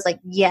where it feels like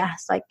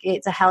yes, like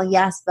it's a hell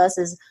yes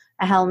versus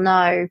a hell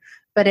no?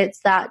 But it's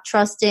that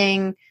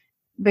trusting,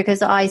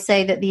 because I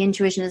say that the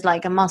intuition is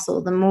like a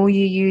muscle. The more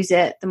you use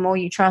it, the more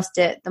you trust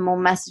it, the more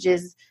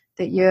messages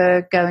that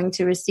you're going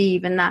to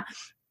receive. And that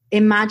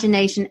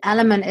imagination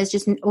element is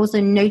just also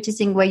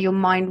noticing where your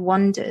mind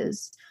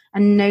wanders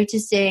and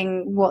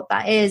noticing what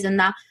that is. And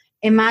that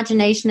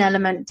imagination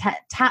element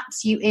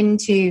taps you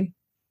into,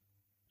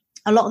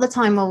 a lot of the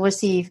time we'll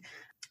receive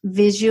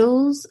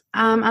visuals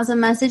as a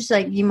message.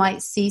 Like you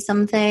might see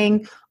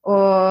something,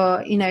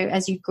 or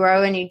as you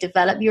grow and you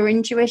develop your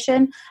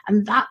intuition.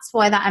 And that's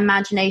why that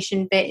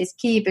imagination bit is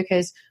key,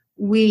 because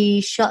we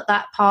shut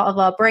that part of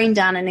our brain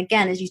down. And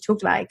again, as you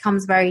talked about, it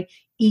comes very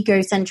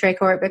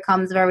egocentric, or it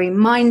becomes very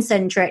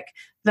mind-centric,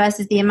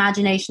 versus the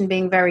imagination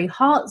being very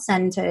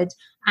heart-centered,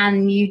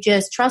 and you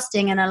just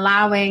trusting and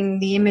allowing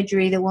the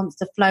imagery that wants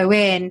to flow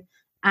in.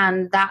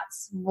 And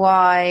that's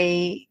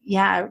why,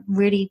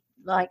 really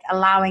like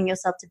allowing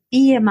yourself to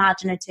be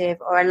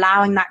imaginative, or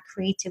allowing that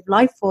creative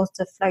life force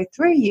to flow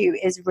through you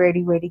is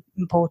really, really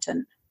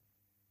important.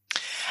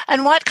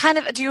 And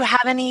do you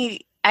have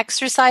any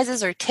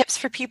exercises or tips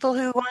for people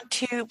who want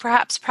to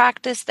perhaps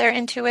practice their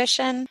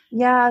intuition?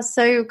 Yeah,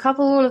 so a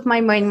couple of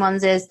my main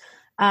ones is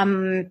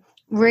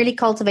really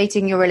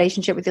cultivating your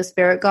relationship with your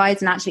spirit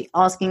guides and actually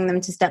asking them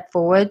to step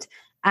forward.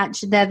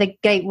 Actually, they're the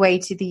gateway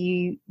to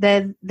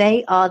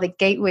they are the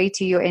gateway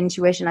to your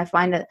intuition. I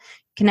find that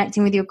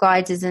connecting with your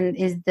guides is an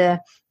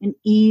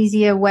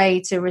easier way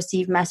to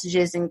receive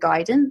messages and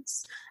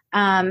guidance.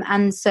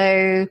 And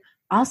so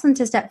ask them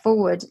to step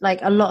forward. Like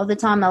a lot of the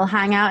time they'll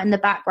hang out in the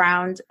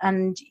background,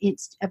 and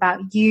it's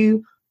about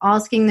you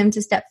asking them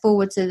to step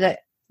forward so that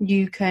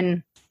you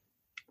can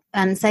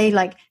and say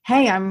like,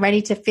 hey, I'm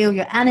ready to feel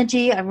your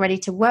energy. I'm ready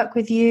to work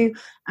with you.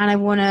 And I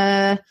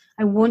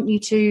want you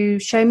to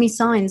show me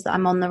signs that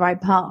I'm on the right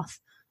path.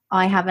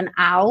 I have an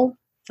owl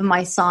for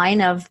my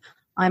sign of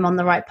I'm on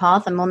the right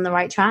path. I'm on the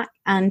right track.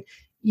 And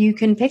you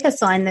can pick a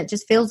sign that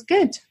just feels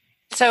good.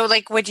 So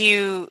like, would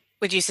you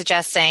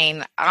suggest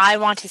saying, I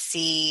want to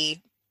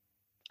see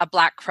a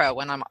black crow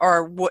when I'm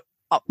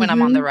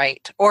on the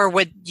right, or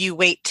would you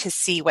wait to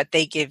see what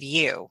they give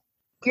you?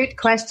 Good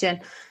question.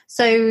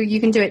 So you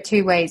can do it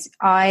two ways.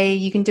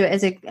 You can do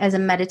it as a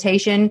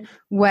meditation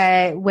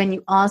where when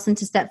you ask them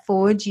to step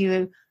forward,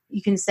 you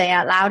can say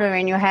out loud or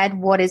in your head,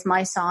 what is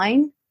my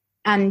sign?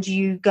 And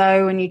you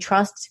go and you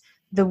trust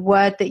the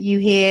word that you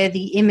hear,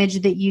 the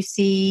image that you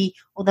see,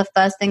 or the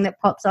first thing that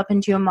pops up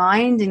into your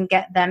mind, and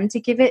get them to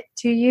give it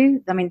to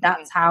you. I mean,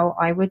 that's how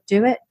I would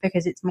do it,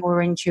 because it's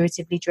more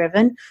intuitively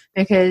driven,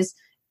 because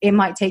it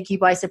might take you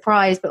by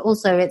surprise, but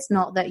also it's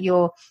not that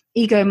your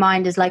ego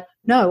mind is like,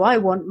 no, I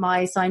want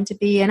my sign to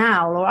be an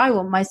owl, or I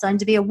want my sign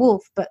to be a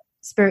wolf, but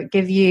spirit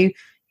give you,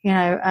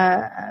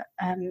 a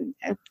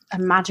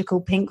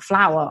magical pink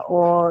flower,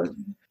 or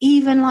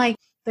even like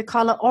the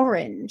color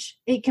orange.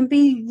 It can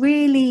be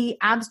really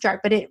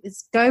abstract, but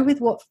it's go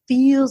with what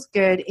feels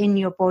good in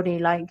your body.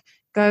 Like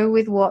go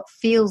with what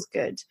feels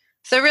good.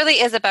 So it really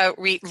is about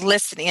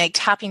listening, like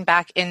tapping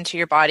back into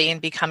your body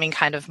and becoming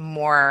kind of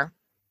more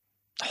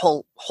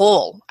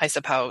whole, I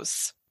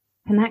suppose.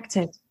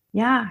 Connected.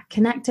 Yeah,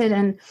 connected,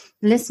 and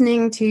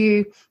listening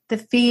to the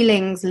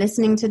feelings,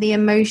 listening to the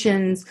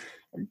emotions,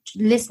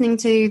 listening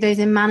to those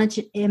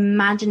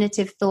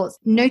imaginative thoughts,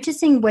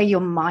 noticing where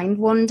your mind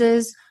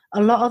wanders.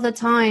 A lot of the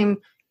time,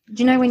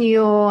 do you know when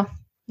you're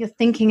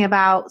thinking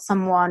about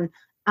someone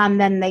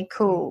and then they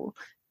call,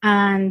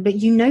 but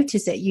you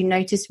notice it, you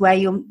notice where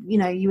you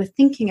were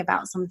thinking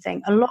about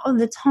something. A lot of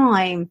the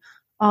time,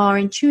 our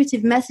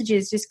intuitive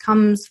messages just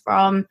comes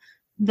from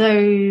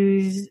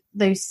those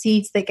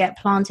seeds that get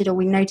planted, or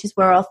we notice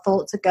where our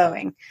thoughts are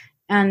going.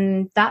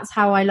 And that's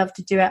how I love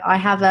to do it. I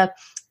have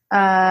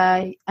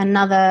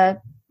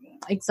another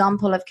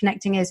example of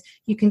connecting is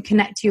you can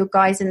connect to your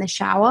guides in the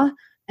shower.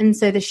 And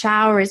so the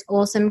shower is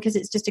awesome because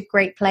it's just a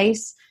great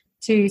place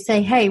to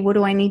say, hey, what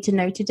do I need to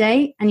know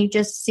today? And you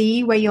just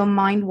see where your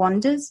mind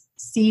wanders,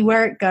 see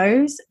where it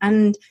goes,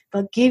 and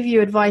they'll give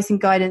you advice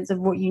and guidance of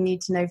what you need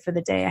to know for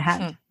the day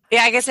ahead.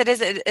 Yeah, I guess it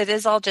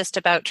is all just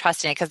about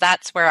trusting it, because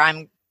that's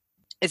where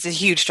it's a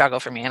huge struggle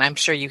for me. And I'm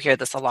sure you hear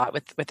this a lot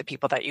with the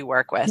people that you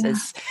work with,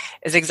 is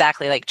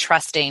exactly like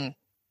trusting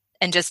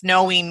and just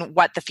knowing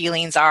what the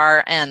feelings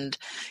are. And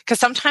because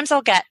sometimes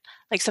I'll get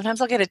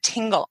a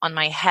tingle on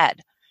my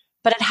head,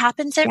 but it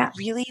happens at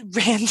really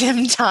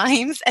random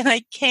times and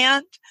I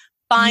can't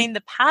find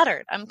the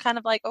pattern. I'm kind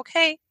of like,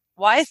 okay,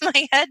 why is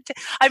my head?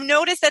 I've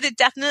noticed that it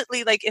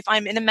definitely, like if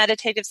I'm in a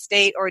meditative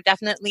state, or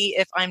definitely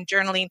if I'm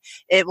journaling,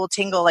 it will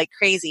tingle like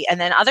crazy.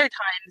 And then other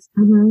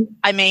times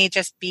I may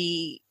just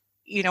be,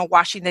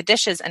 washing the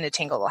dishes and a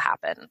tingle will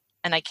happen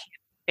and I can't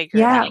figure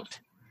it out.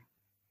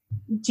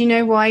 Do you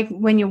know why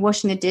when you're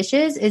washing the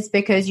dishes? It's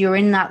because you're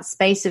in that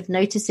space of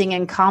noticing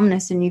and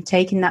calmness, and you've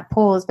taken that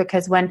pause,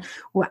 because when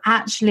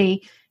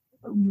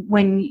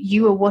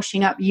you were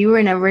washing up, you were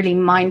in a really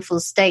mindful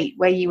state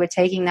where you were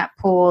taking that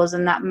pause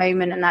and that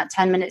moment and that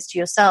 10 minutes to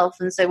yourself.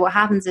 And so what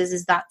happens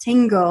is that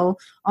tingle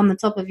on the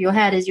top of your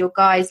head is your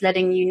guides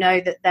letting you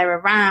know that they're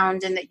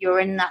around and that you're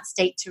in that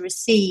state to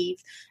receive.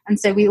 And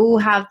so we all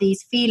have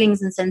these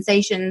feelings and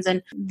sensations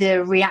and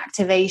the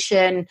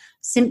reactivation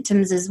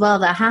symptoms as well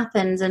that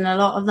happens. And a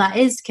lot of that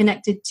is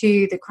connected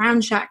to the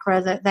crown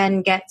chakra that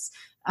then gets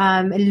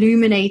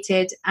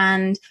illuminated,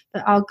 and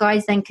that our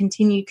guides then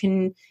continue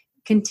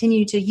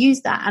to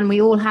use that. And we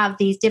all have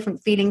these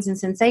different feelings and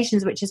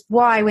sensations, which is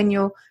why when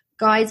you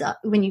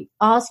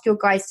ask your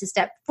guides to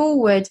step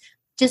forward,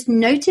 just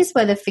notice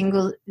where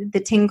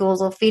the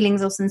tingles or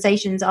feelings or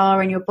sensations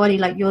are in your body,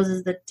 like yours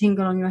is the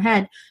tingle on your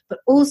head. But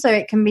also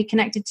it can be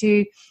connected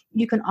to,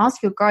 you can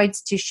ask your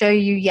guides to show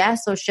you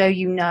yes or show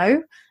you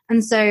no.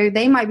 And so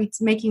they might be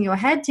making your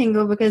head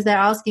tingle because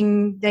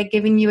they're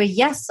giving you a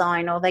yes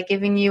sign, or they're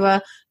giving you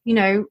a,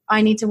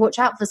 I need to watch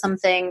out for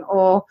something,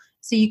 or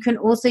so you can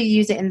also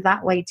use it in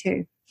that way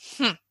too.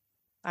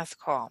 That's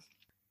cool.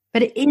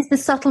 But it is the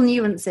subtle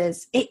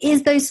nuances. It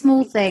is those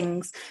small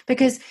things,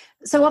 because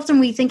so often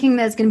we're thinking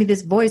there's going to be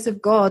this voice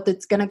of God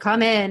that's going to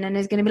come in and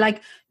is going to be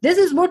like, this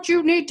is what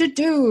you need to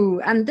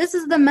do, and this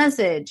is the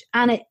message.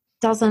 And it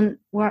doesn't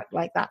work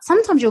like that.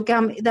 Sometimes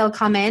they'll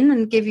come in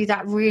and give you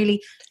that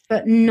really,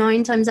 but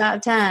 9 times out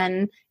of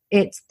 10,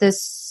 it's the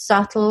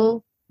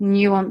subtle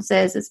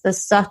nuances. It's the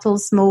subtle,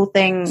 small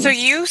things. So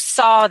you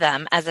saw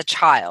them as a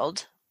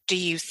child. Do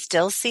you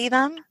still see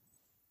them?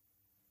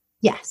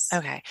 Yes.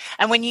 Okay.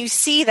 And when you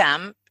see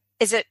them,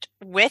 is it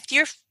with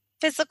your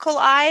physical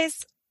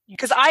eyes?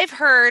 Because I've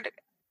heard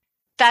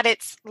that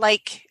it's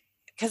like,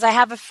 because I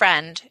have a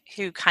friend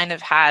who kind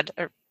of had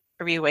a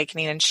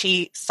reawakening, and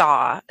she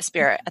saw a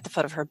spirit at the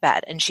foot of her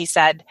bed, and she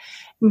said,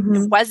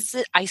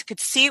 I could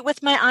see it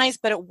with my eyes,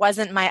 but it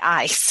wasn't my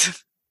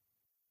eyes.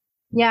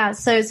 Yeah,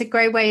 so it's a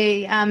great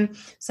way.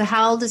 So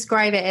how I'll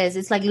describe it is,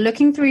 it's like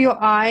looking through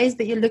your eyes,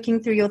 but you're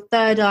looking through your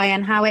third eye,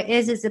 and how it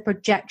is a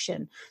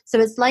projection. So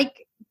it's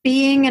like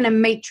being in a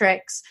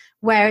matrix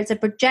where it's a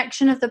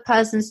projection of the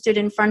person stood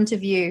in front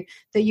of you,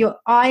 that your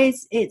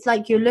eyes, it's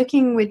like you're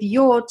looking with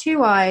your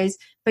two eyes,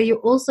 but you're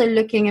also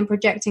looking and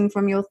projecting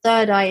from your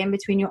third eye in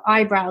between your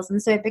eyebrows.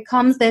 And so it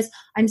becomes this,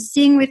 I'm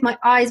seeing with my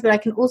eyes, but I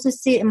can also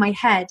see it in my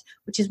head,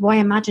 which is why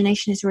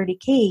imagination is really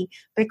key,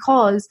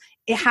 because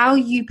how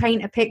you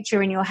paint a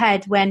picture in your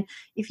head, when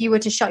if you were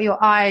to shut your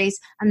eyes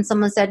and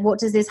someone said, what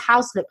does this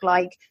house look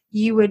like?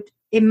 You would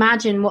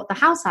imagine what the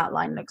house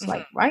outline looks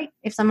like, right?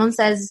 If someone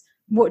says,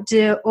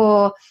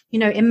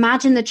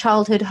 imagine the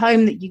childhood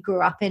home that you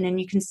grew up in and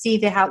you can see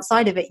the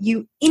outside of it,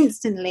 you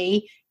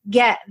instantly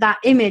get that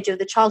image of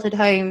the childhood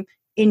home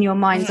in your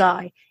mind's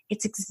eye.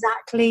 It's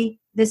exactly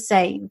the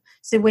same.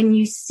 So when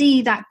you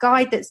see that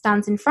guide that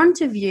stands in front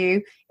of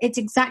you, it's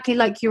exactly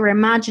like you're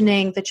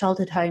imagining the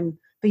childhood home,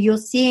 but you're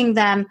seeing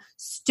them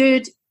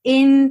stood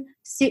in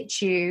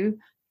situ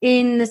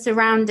in the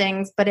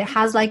surroundings, but it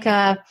has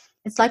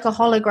it's like a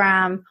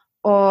hologram,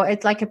 or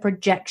it's like a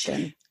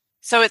projection.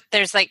 So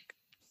there's like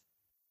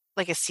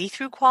a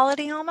see-through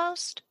quality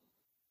almost?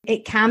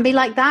 It can be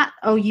like that.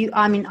 It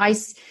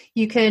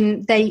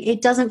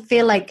doesn't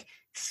feel like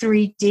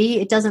 3D.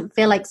 It doesn't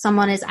feel like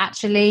someone is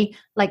actually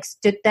like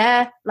stood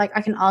there. Like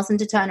I can ask them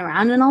to turn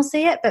around and I'll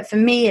see it. But for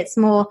me, it's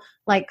more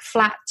like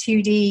flat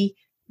 2D,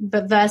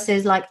 but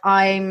versus like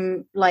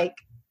I'm like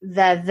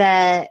they're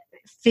there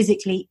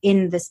physically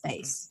in the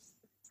space.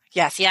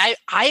 Yes. Yeah.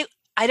 I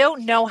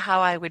don't know how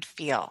I would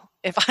feel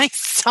if I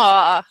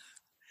saw.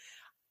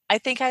 I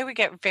think I would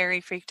get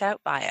very freaked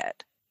out by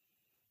it.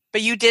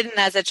 But you didn't,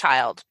 as a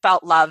child,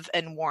 felt love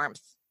and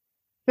warmth.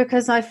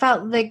 Because I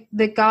felt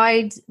the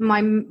guide,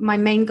 my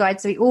main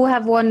guide. So we all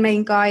have one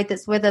main guide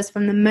that's with us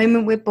from the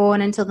moment we're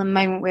born until the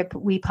moment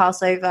we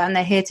pass over. And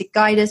they're here to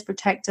guide us,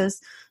 protect us,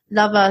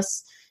 love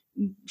us,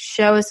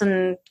 show us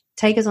and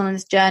take us on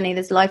this journey,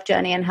 this life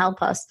journey, and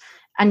help us.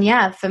 And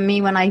yeah, for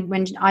me, when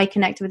I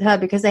connected with her,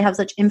 because they have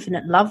such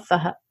infinite love for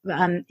her,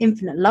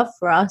 infinite love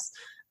for us,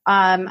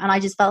 and I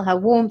just felt her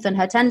warmth and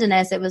her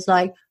tenderness. It was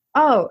like,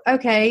 oh,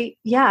 okay,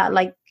 yeah,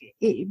 like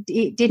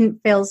it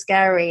didn't feel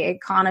scary.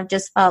 It kind of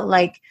just felt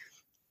like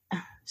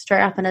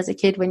straight up. And as a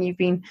kid, when you've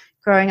been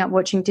growing up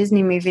watching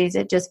Disney movies,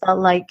 it just felt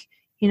like,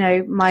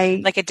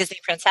 like a Disney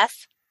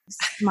princess.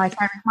 My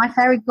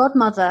fairy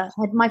godmother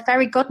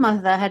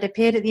had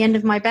appeared at the end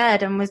of my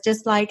bed and was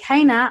just like,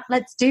 hey, Nat,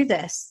 let's do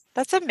this.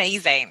 That's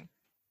amazing.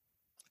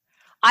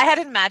 I had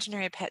an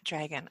imaginary pet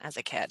dragon as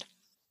a kid.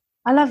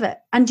 I love it.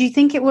 And do you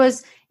think it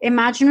was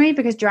imaginary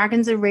because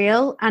dragons are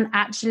real? And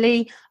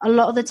actually, a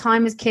lot of the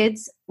time as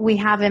kids, we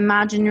have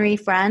imaginary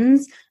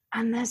friends,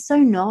 and they're so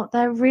not.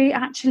 They're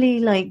actually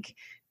like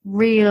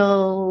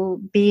real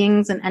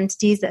beings and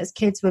entities that as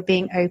kids we're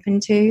being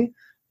open to.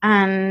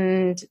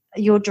 And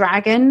your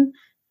dragon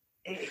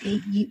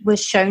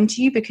was shown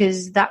to you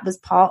because that was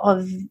part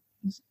of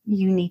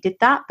you needed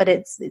that. But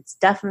it's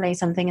definitely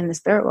something in the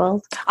spirit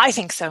world. I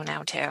think so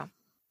now too.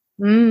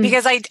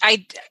 Because I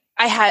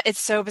had, it's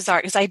so bizarre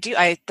because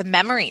the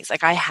memories,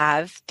 like I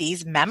have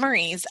these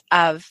memories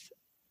of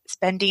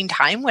spending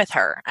time with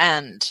her.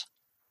 And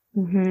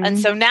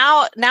so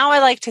now I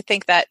like to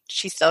think that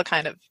she's still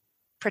kind of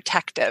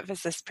protective,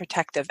 is this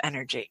protective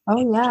energy.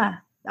 Oh yeah.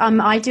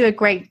 I do a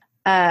great,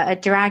 a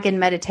dragon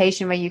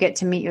meditation where you get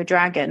to meet your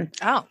dragon.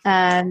 Oh.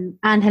 And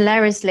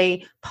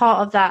hilariously,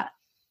 part of that,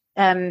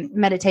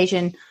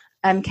 meditation,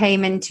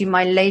 came into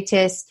my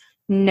latest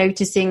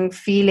noticing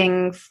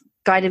feeling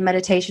guided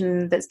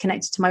meditation that's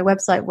connected to my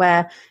website,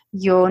 where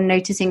you're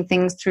noticing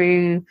things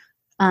through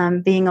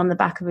being on the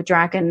back of a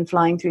dragon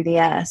flying through the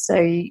air,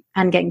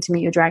 and getting to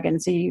meet your dragon.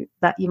 So you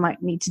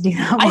might need to do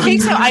that one. I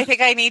think so. I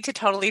think I need to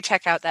totally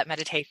check out that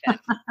meditation.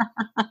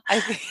 I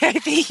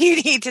think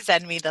you need to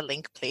send me the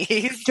link,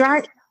 please.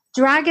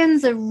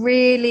 Dragons are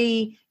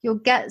really, you'll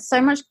get so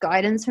much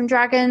guidance from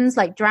dragons.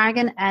 Like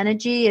dragon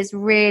energy is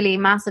really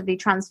massively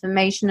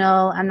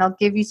transformational, and they'll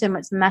give you so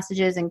much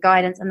messages and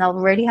guidance, and they'll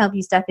really help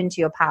you step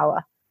into your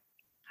power.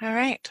 All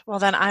right. Well,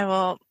 then I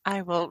will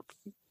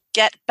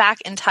get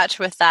back in touch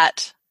with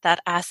that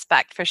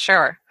aspect for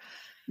sure.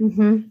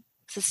 Mm-hmm.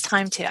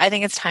 I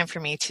think it's time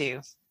for me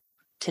to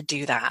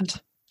do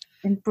that.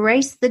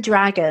 Embrace the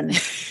dragon.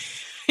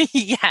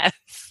 Yes.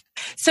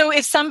 So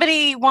if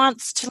somebody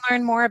wants to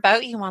learn more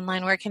about you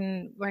online, where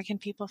can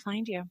people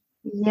find you?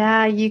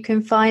 Yeah, you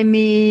can find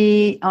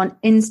me on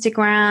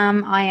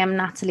Instagram. I am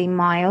Natalie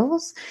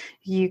Miles.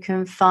 You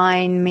can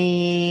find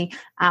me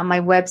at my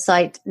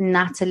website,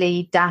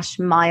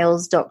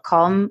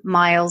 natalie-miles.com.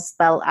 Miles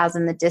spelled as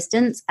in the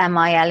distance,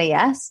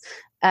 MILES.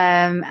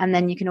 And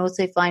then you can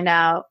also find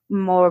out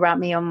more about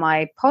me on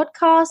my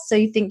podcast, So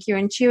You Think You're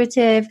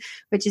Intuitive,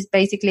 which is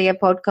basically a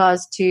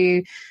podcast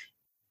to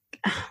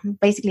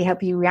basically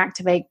help you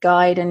reactivate,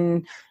 guide,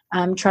 and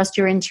trust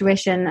your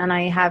intuition. And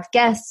I have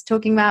guests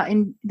talking about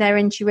their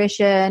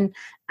intuition,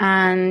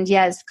 and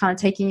it's kind of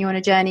taking you on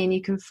a journey. And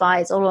you can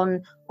find it's all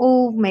on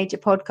all major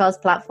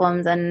podcast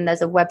platforms, and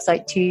there's a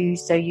website too,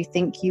 so you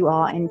think you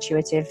are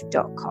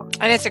intuitive.com.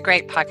 And it's a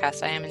great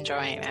podcast. I am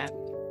enjoying it.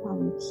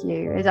 Thank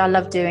you. I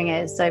love doing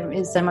it.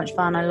 It's so much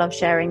fun. I love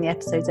sharing the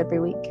episodes every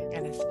week.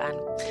 It is fun.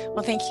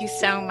 Well, thank you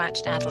so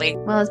much, Natalie.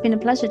 Well, it's been a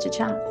pleasure to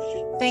chat.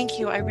 Thank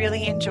you. I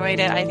really enjoyed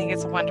it. I think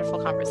it's a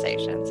wonderful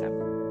conversation. So,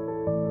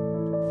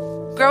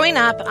 growing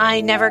up,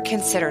 I never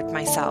considered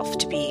myself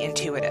to be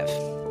intuitive.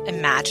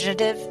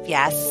 Imaginative,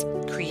 yes.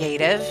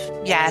 Creative,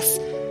 yes.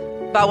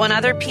 But when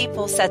other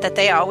people said that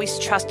they always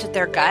trusted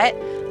their gut,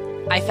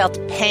 I felt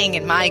a pang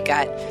in my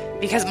gut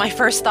because my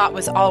first thought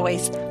was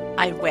always,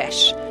 I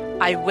wish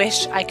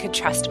I could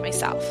trust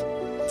myself.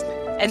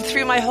 And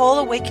through my whole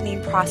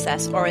awakening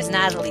process, or as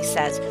Natalie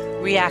says,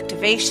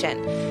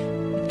 reactivation,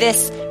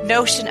 this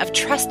notion of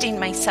trusting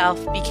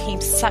myself became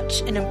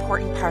such an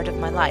important part of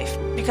my life,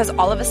 because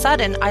all of a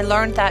sudden I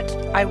learned that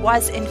I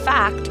was in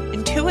fact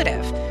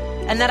intuitive,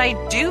 and that I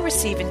do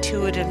receive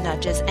intuitive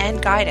nudges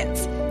and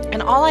guidance.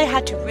 And all I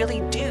had to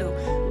really do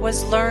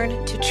was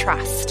learn to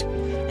trust.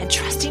 And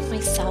trusting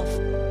myself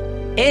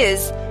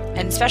is,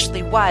 and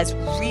especially was,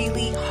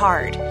 really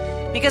hard,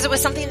 because it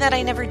was something that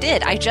I never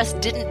did. I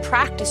just didn't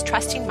practice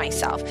trusting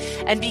myself.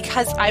 And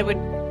because I would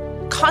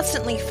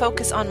constantly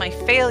focus on my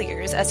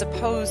failures as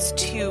opposed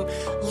to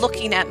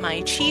looking at my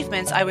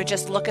achievements, I would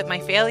just look at my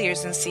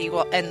failures and say,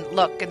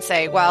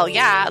 well,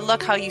 yeah,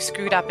 look how you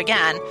screwed up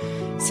again.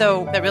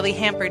 So that really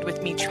hampered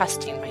with me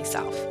trusting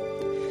myself.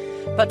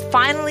 But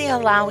finally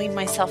allowing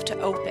myself to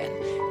open,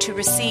 to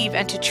receive,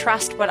 and to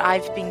trust what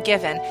I've been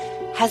given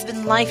has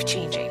been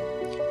life-changing.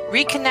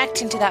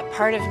 Reconnecting to that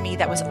part of me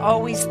that was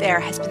always there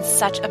has been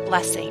such a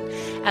blessing,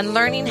 and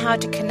learning how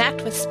to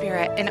connect with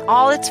spirit in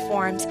all its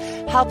forms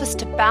help us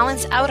to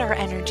balance out our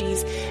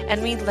energies,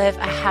 and we live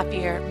a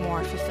happier,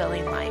 more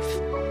fulfilling life.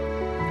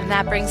 And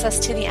that brings us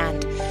to the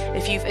end.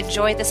 If you've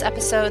enjoyed this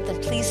episode, then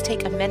please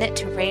take a minute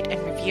to rate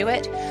and review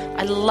it.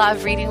 I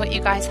love reading what you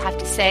guys have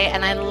to say,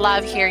 and I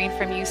love hearing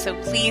from you, so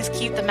please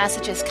keep the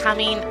messages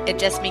coming. It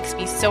just makes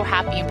me so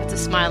happy and puts a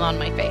smile on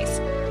my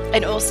face.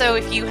 And also,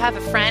 if you have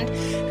a friend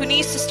who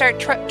needs to start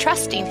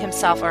trusting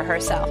himself or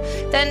herself,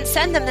 then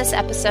send them this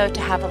episode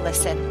to have a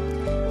listen.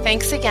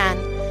 Thanks again,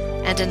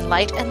 and in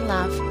light and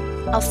love,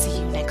 I'll see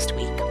you next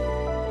week.